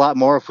show us a lot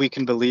more if we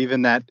can believe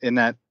in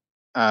that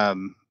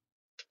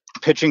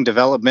pitching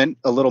development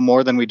a little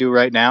more than we do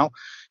right now,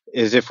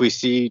 is if we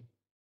see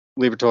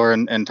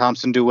Liberatore and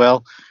Thompson do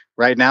well.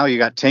 Right now, you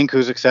got Tink,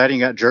 who's exciting.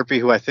 You got Hjerpe,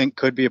 who I think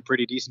could be a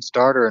pretty decent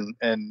starter,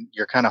 and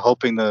you're kind of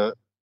hoping the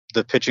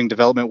pitching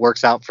development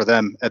works out for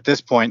them at this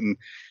point. And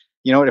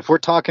you know, if we're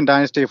talking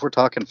dynasty, if we're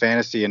talking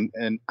fantasy, and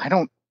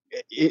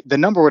the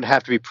number would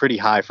have to be pretty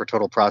high for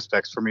total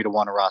prospects for me to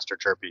want to roster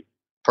Hjerpe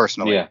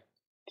personally. Yeah,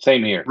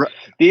 same here.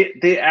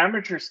 The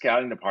amateur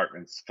scouting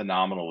department's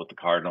phenomenal with the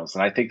Cardinals,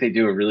 and I think they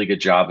do a really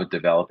good job of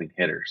developing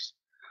hitters.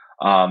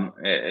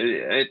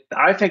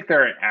 I think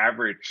they're an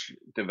average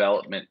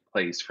development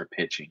place for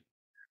pitching.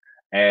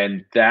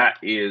 And that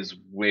is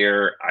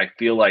where I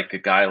feel like a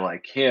guy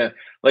like him,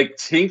 like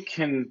Tink,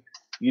 can,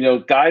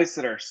 guys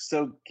that are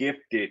so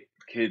gifted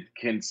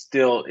can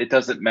still, it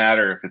doesn't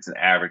matter if it's an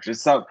average.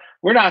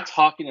 We're not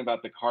talking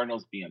about the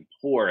Cardinals being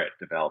poor at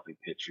developing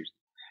pitchers.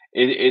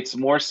 It's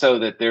more so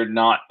that they're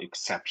not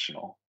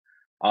exceptional.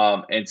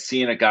 And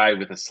seeing a guy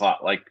with a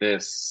slot like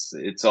this,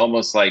 it's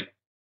almost like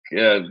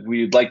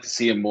we'd like to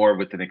see him more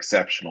with an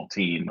exceptional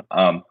team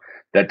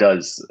that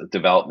does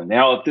development.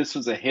 Now, if this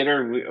was a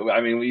hitter,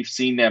 we've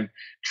seen them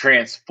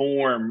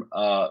transform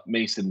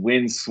Mason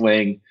Wynn's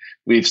swing.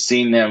 We've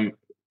seen them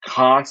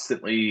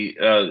continually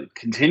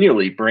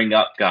bring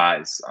up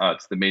guys to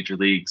the major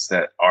leagues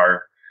that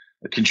are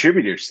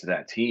contributors to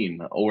that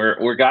team,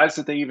 or guys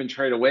that they even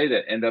trade away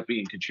that end up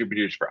being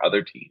contributors for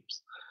other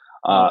teams.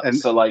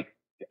 So like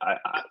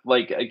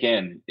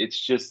again, it's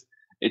just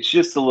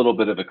a little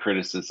bit of a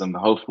criticism.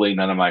 Hopefully,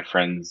 none of my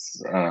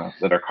friends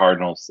that are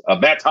Cardinals,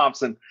 Matt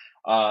Thompson,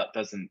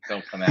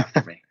 don't come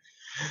after me.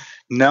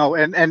 No,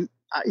 and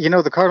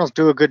the Cardinals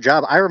do a good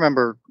job. I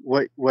remember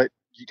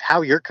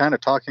how you're kind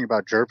of talking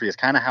about Hjerpe is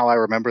kind of how I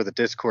remember the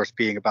discourse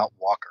being about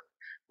Walker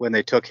when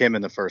they took him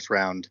in the first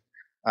round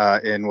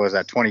was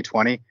that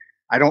 2020.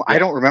 I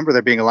don't remember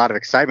there being a lot of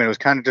excitement. It was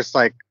kind of just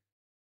like,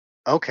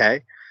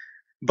 okay.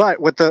 But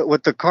what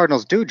the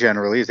Cardinals do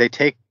generally is they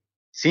take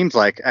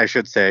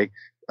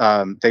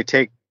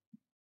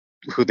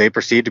who they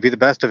perceive to be the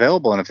best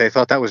available, and if they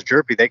thought that was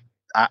Hjerpe,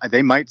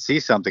 they might see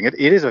something. It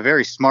is a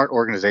very smart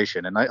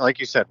organization, and like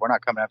you said, we're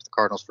not coming after the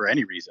Cardinals for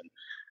any reason.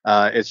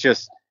 It's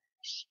just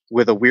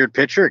with a weird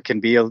pitcher, it can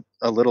be a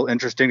little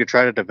interesting to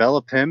try to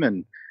develop him,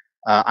 and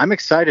I'm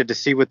excited to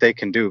see what they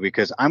can do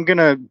because I'm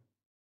gonna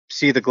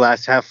see the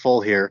glass half full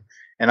here,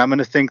 and I'm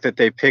gonna think that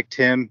they picked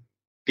him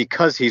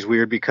because he's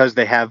weird, because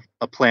they have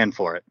a plan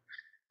for it.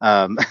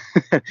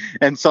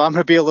 And so I'm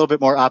going to be a little bit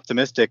more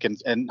optimistic,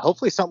 and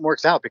hopefully something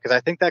works out because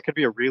I think that could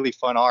be a really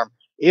fun arm,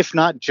 if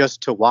not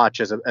just to watch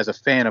as a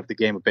fan of the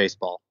game of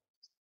baseball.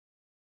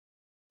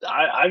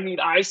 I mean,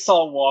 I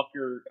saw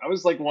Walker. I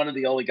was like one of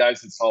the only guys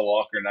that saw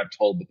Walker, and I've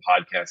told the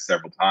podcast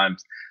several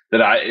times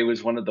that it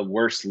was one of the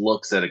worst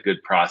looks at a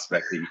good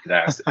prospect that you could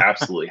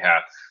absolutely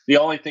have. The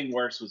only thing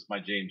worse was my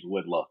James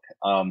Wood look.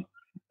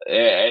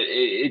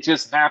 It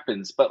just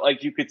happens, but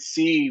like you could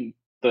see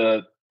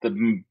the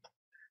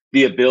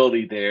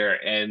ability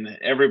there, and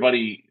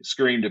everybody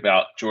screamed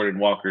about Jordan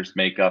Walker's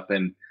makeup,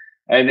 and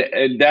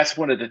that's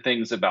one of the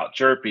things about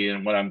Hjerpe,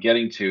 and what I'm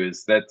getting to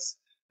is that's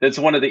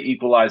one of the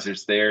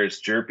equalizers there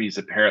is Hjerpe's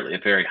apparently a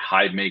very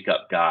high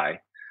makeup guy,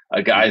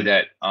 a guy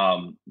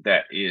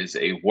that is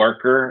a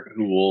worker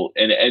who will,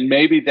 and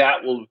maybe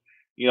that will,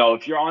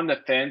 if you're on the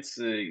fence,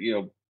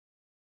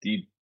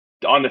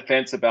 on the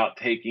fence about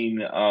taking,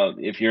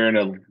 if you're in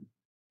a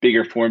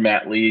bigger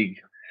format league,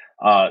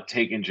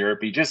 taking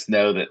Hjerpe, just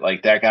know that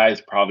like that guy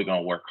is probably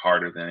going to work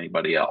harder than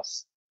anybody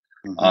else.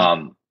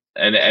 And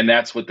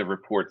that's what the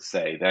reports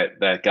say,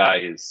 that guy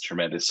is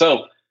tremendous.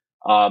 So,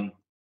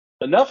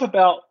 enough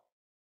about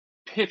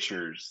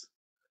pitchers.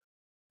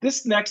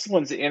 This next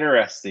one's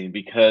interesting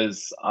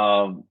because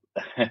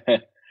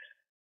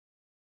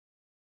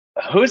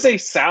Jose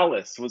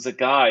Salas was a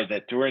guy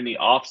that during the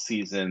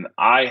offseason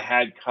I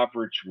had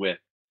coverage with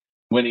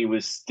when he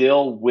was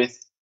still with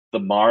the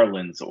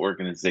Marlins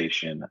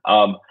organization.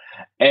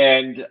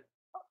 And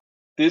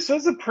this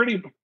was a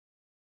pretty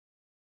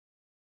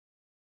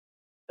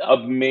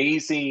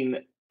amazing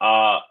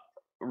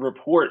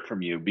report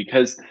from you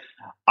because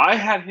I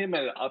had him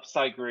at an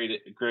upside grade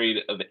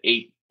of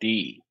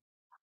 8D.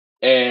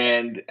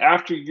 And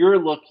after your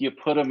look, you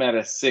put him at a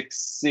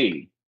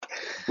 6C,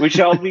 which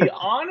I'll be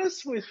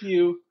honest with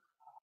you,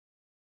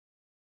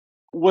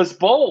 was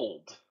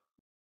bold.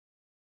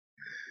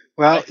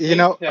 Well, that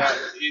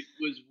it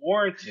was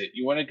warranted.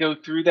 You want to go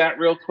through that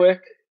real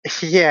quick?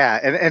 Yeah,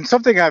 and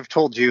something I've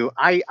told you,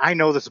 I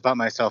know this about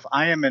myself.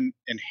 I am an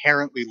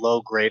inherently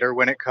low grader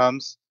when it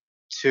comes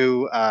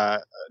to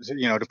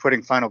to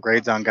putting final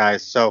grades on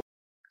guys. So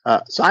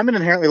I'm an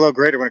inherently low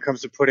grader when it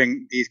comes to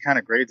putting these kind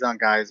of grades on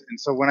guys. And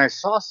so when I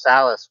saw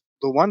Salas,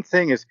 the one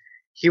thing is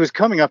he was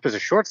coming up as a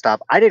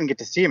shortstop. I didn't get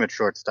to see him at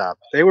shortstop.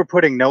 They were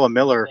putting Noah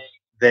Miller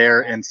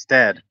there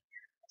instead.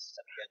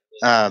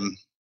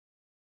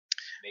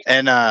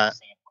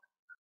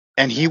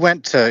 And he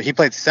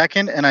played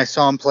second, and I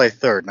saw him play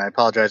third. And I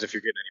apologize if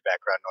you're getting any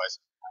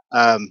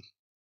background noise.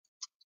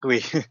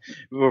 We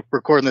were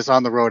recording this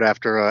on the road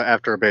after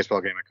a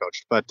baseball game I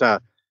coached.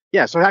 But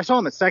yeah, so I saw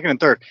him at second and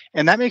third,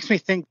 and that makes me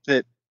think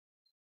that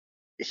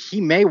he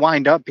may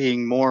wind up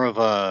being more of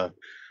a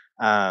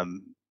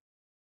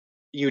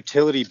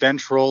utility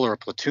bench role or a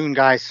platoon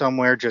guy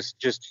somewhere,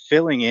 just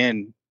filling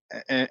in.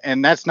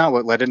 And that's not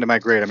what led into my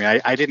grade. I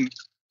mean, I didn't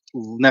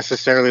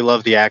necessarily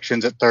love the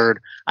actions at third.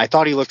 I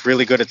thought he looked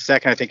really good at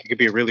second. I think he could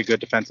be a really good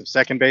defensive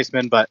second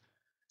baseman, but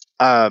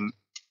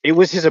it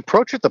was his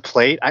approach at the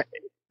plate.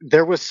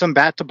 There was some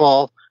bat to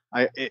ball.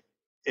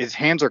 His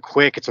hands are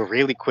quick. It's a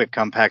really quick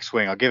compact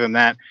swing. I'll give him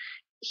that.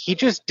 He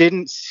just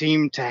didn't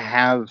seem to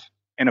have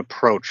an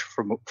approach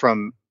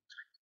from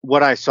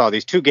what I saw,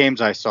 these two games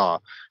I saw,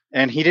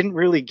 and he didn't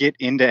really get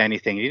into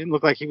anything. He didn't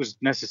look like he was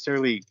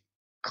necessarily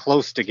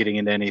close to getting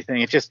into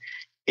anything. It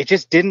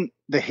just didn't,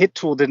 the hit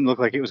tool didn't look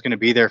like it was going to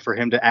be there for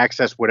him to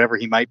access whatever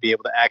he might be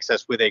able to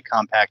access with a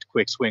compact,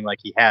 quick swing like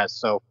he has.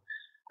 So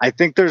I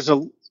think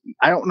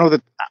I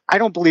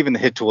don't believe in the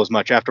hit tool as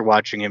much after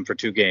watching him for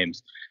 2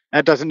 games.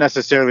 That doesn't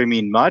necessarily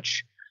mean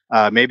much.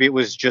 Maybe it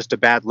was just a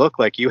bad look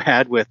like you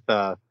had with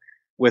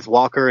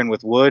Walker and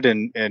with Wood,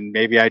 and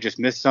maybe I just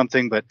missed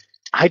something, but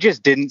I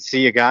just didn't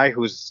see a guy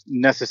who's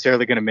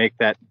necessarily going to make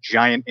that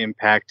giant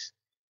impact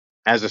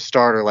as a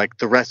starter like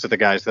the rest of the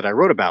guys that I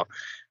wrote about.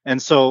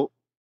 And so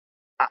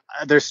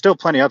there's still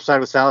plenty upside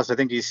with Salas. I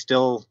think he's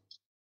still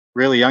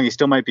really young. He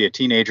still might be a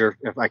teenager,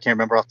 if I can't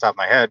remember off the top of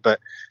my head. But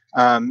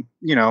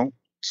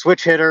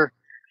switch hitter,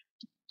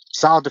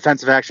 solid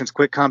defensive actions,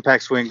 quick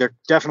compact swing. There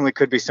definitely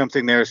could be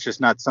something there. It's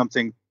just not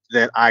something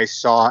that I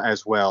saw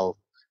as well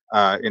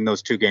in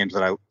those 2 games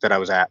that I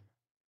was at.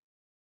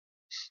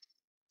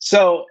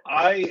 So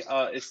I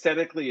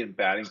aesthetically in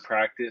batting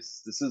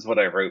practice, this is what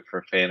I wrote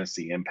for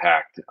Fantasy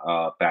Impact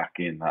back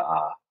in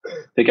I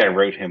think I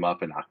wrote him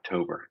up in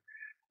October.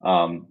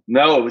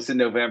 No, it was in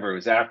November. It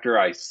was after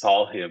I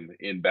saw him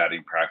in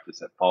batting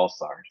practice at Fall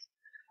Stars.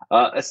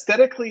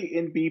 Aesthetically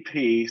in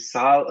BP,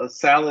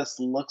 Salas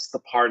looks the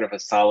part of a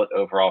solid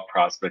overall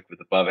prospect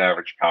with above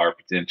average power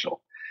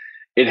potential.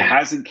 It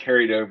hasn't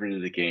carried over to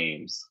the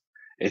games.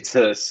 It's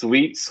a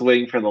sweet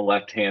swing from the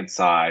left-hand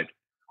side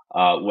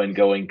when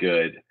going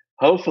good.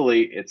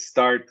 Hopefully, it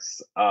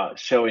starts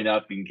showing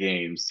up in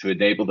games to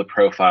enable the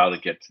profile to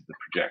get to the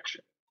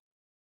projection.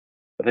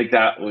 I think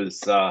that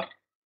was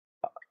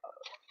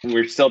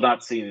we're still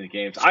not seeing in the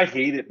games. I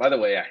hate it. By the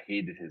way, I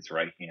hated his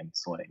right-hand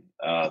swing.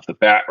 The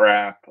bat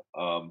wrap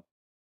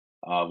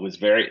was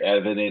very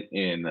evident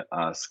in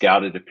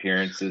scouted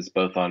appearances,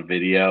 both on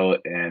video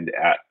and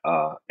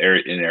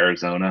in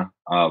Arizona.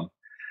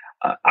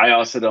 I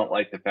also don't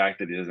like the fact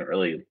that he doesn't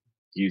really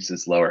use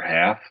his lower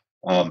half.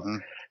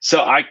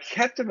 So I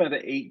kept him at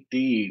an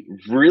 8D,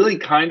 really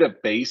kind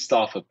of based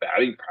off of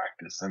batting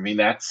practice. I mean,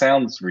 that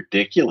sounds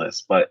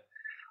ridiculous, but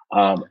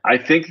I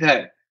think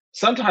that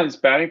sometimes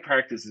batting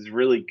practice is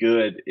really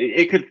good.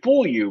 It could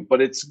fool you,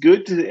 but it's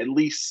good to at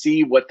least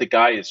see what the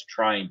guy is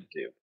trying to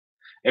do.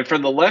 And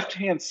from the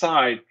left-hand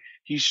side,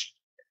 he's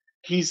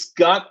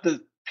got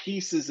the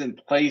pieces in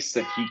place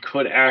that he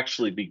could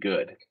actually be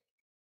good.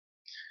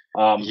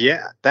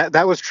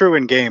 That was true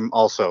in game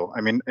also.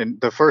 I mean, and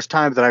the first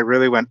time that I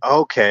really went,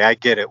 okay, I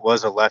get it,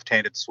 was a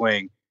left-handed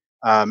swing.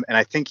 And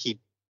I think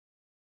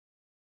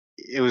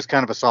it was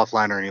kind of a soft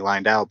liner and he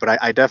lined out, but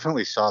I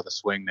definitely saw the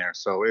swing there.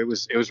 So it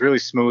was really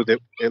smooth.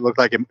 It looked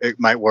like it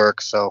might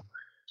work. So,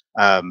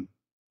 I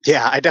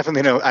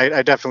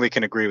definitely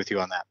can agree with you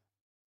on that.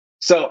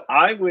 So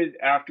I would,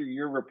 after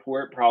your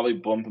report, probably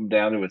bump him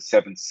down to a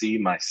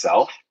 7C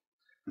myself.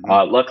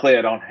 Luckily,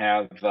 I don't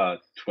have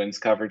Twins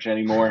coverage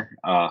anymore.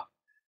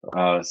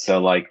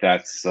 So like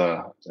that's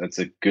a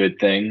good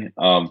thing.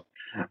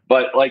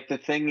 But like the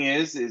thing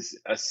is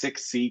a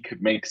 6C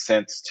could make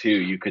sense too.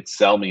 You could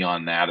sell me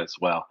on that as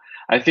well.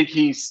 I think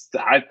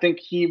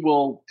he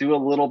will do a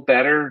little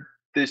better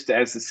this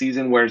as the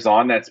season wears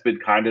on. That's been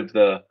kind of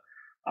the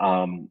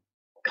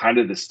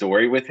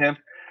story with him.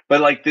 But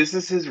like this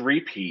is his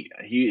repeat.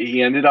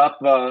 He ended up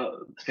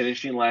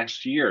finishing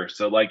last year.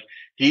 So like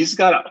he's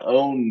got to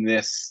own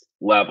this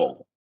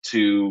level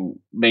to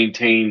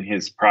maintain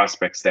his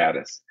prospect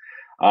status.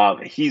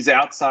 He's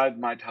outside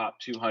my top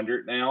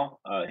 200 now.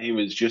 He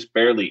was just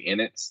barely in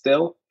it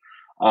still.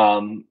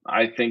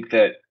 I think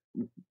that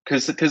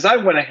because I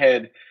went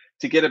ahead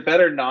to get a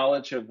better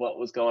knowledge of what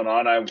was going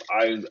on.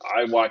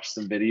 I watched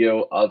some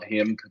video of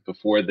him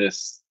before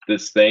this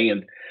thing,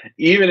 and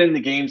even in the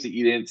games that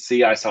you didn't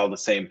see, I saw the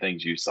same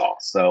things you saw.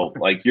 So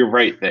like you're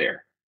right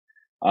there.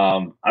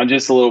 I'm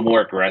just a little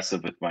more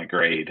aggressive with my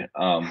grade.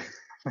 And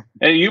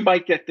you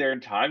might get there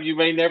in time. You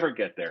may never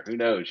get there. Who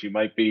knows? You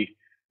might be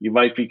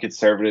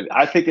conservative.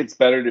 I think it's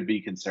better to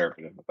be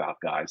conservative about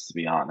guys, to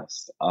be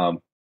honest. Do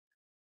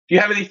you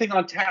have anything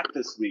on tap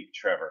this week,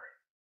 Trevor?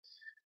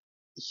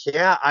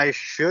 Yeah, I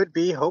should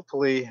be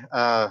hopefully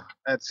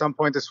at some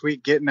point this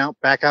week getting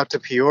back out to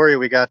Peoria.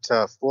 We got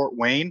Fort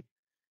Wayne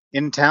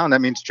in town.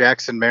 That means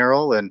Jackson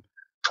Merrill, and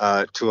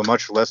to a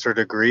much lesser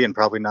degree and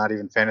probably not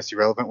even fantasy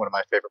relevant, one of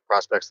my favorite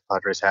prospects the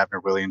Padres have,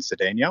 William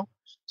Cedeno.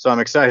 So I'm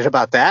excited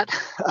about that.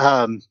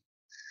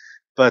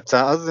 But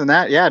other than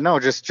that,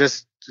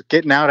 just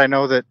getting out. I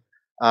know that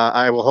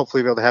I will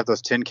hopefully be able to have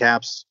those tin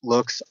caps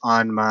looks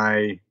on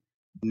my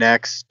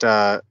next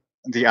The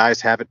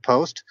Eyes Have It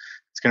post.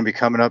 It's going to be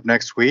coming up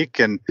next week.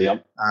 And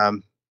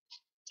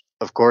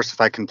of course,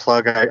 if I can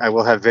plug, I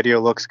will have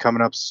video looks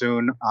coming up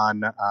soon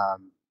on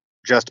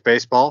Just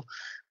Baseball.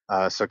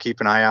 So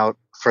keep an eye out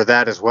for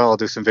that as well. I'll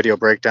do some video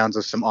breakdowns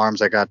of some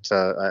arms. I got,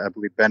 I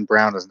believe Ben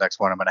Brown is the next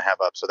one I'm going to have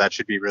up. So that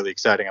should be really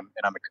exciting.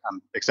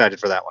 I'm excited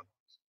for that one.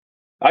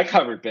 I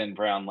covered Ben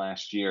Brown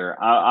last year.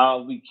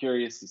 I'll be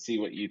curious to see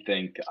what you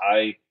think.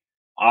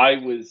 I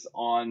was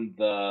on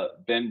the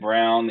Ben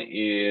Brown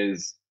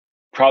is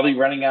probably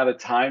running out of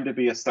time to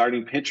be a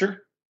starting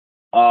pitcher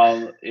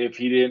if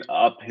he didn't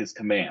up his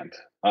command.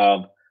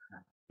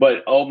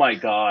 But oh my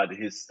God,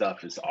 his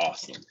stuff is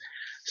awesome.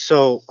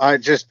 So I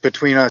just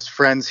between us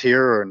friends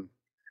here, and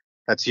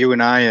that's you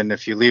and I, and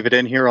if you leave it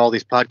in here, all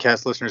these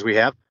podcast listeners we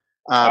have,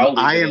 I'll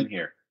leave it in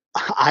here.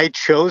 I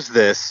chose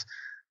this.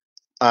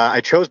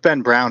 I chose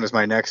Ben Brown as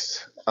my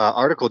next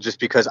article just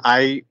because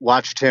I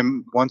watched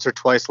him once or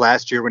twice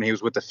last year when he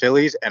was with the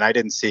Phillies, and I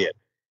didn't see it.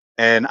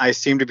 And I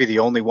seem to be the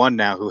only one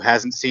now who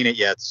hasn't seen it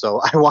yet.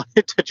 So I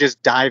wanted to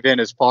just dive in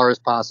as far as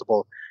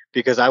possible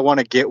because I want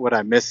to get what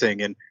I'm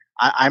missing. And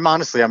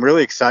I'm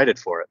really excited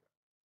for it.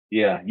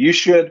 Yeah, you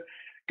should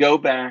go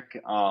back.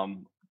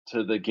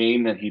 to the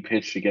game that he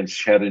pitched against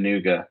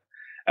Chattanooga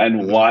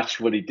and watch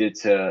what he did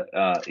to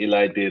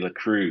Eli De La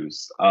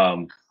Cruz.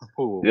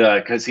 Yeah,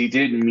 because he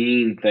did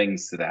mean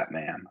things to that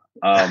man.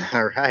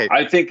 All right.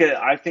 I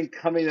think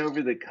coming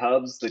over the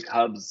Cubs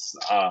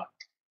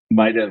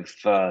might have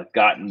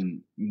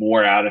gotten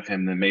more out of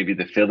him than maybe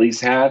the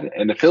Phillies had,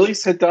 and the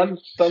Phillies had done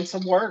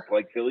some work.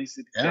 Like Phillies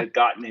had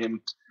gotten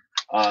him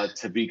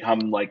to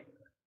become like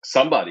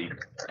somebody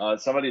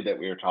that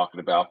we were talking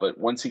about. But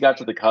once he got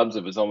to the Cubs,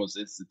 it was almost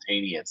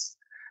instantaneous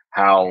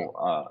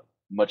how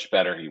much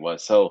better he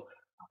was. So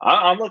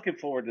I'm looking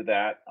forward to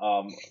that.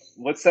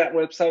 What's that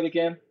website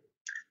again?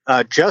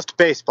 Just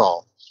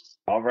Baseball.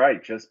 All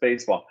right, Just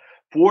Baseball.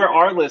 For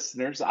our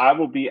listeners, I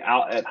will be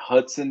out at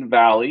Hudson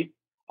Valley.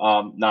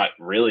 Not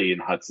really in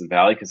Hudson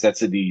Valley because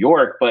that's in New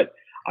York, but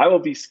I will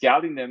be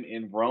scouting them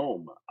in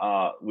Rome,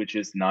 which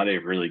is not a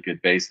really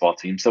good baseball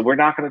team. So we're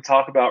not going to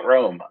talk about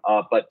Rome.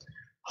 But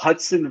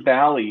Hudson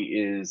Valley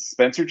is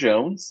Spencer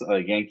Jones, a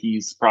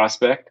Yankees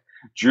prospect,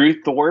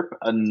 Drew Thorpe,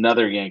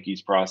 another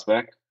Yankees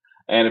prospect.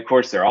 And of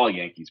course, they're all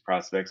Yankees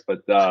prospects,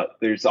 but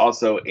there's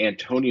also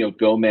Antonio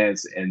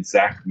Gomez and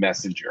Zach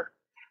Messenger.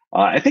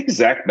 I think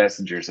Zach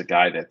Messenger is a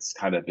guy that's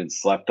kind of been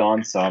slept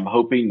on. So I'm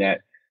hoping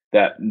that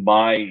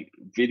my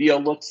video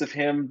looks of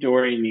him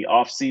during the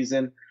off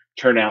season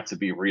turn out to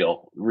be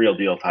real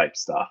deal type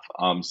stuff.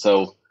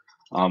 So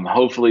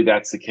hopefully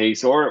that's the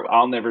case, or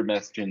I'll never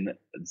mention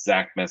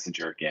Zach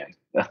Messenger again.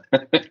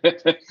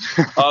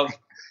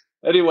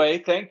 Anyway,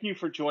 thank you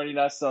for joining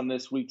us on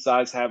this week's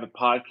Eyes Have It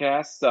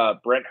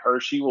podcast. Brent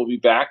Hershey will be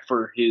back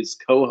for his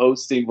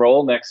co-hosting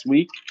role next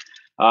week.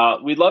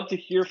 We'd love to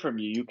hear from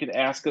you. You can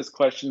ask us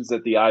questions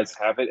at the Eyes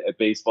Have It at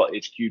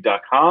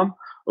baseballhq.com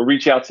or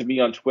reach out to me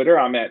on Twitter.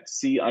 I'm at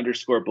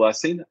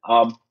C_blessing.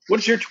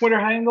 What's your Twitter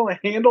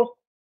handle?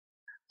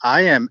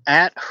 I am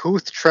at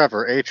Hooth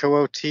Trevor,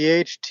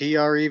 HOOTHTREVOR.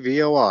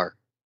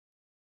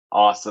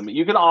 Awesome.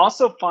 You can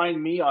also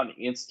find me on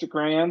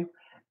Instagram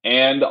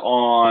and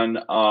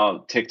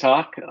on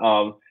TikTok.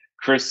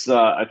 Chris,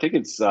 I think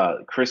it's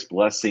Chris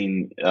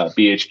Blessing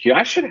BHQ.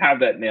 I should have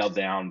that nailed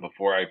down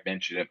before I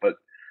mention it, but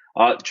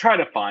try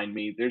to find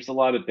me. There's a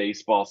lot of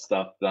baseball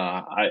stuff.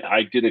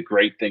 I did a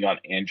great thing on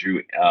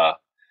Andrew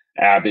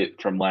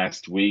Abbott from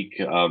last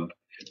week.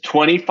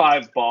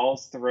 25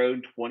 balls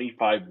thrown,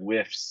 25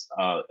 whiffs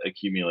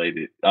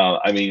accumulated.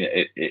 I mean,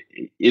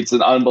 it's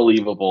an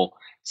unbelievable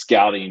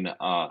scouting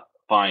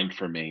find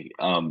for me.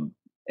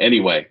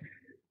 Anyway,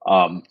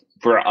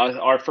 for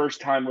our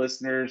first-time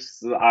listeners,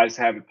 the Eyes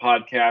Have It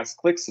podcast,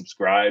 click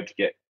subscribe to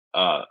get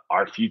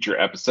our future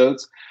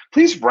episodes.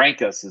 Please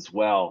rank us as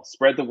well.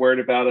 Spread the word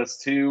about us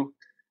too.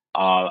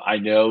 I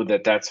know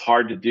that that's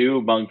hard to do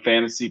among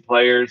fantasy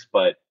players,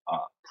 but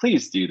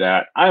please do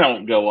that. I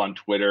don't go on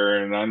Twitter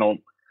and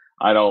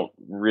I don't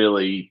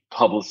really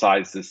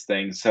publicize this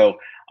thing. So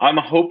I'm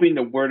hoping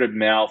the word of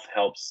mouth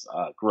helps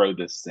grow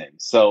this thing.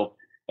 So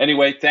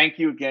anyway, thank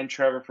you again,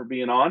 Trevor, for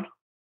being on.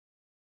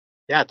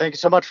 Yeah, thank you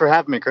so much for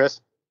having me,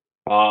 Chris.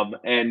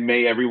 And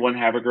may everyone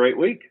have a great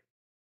week.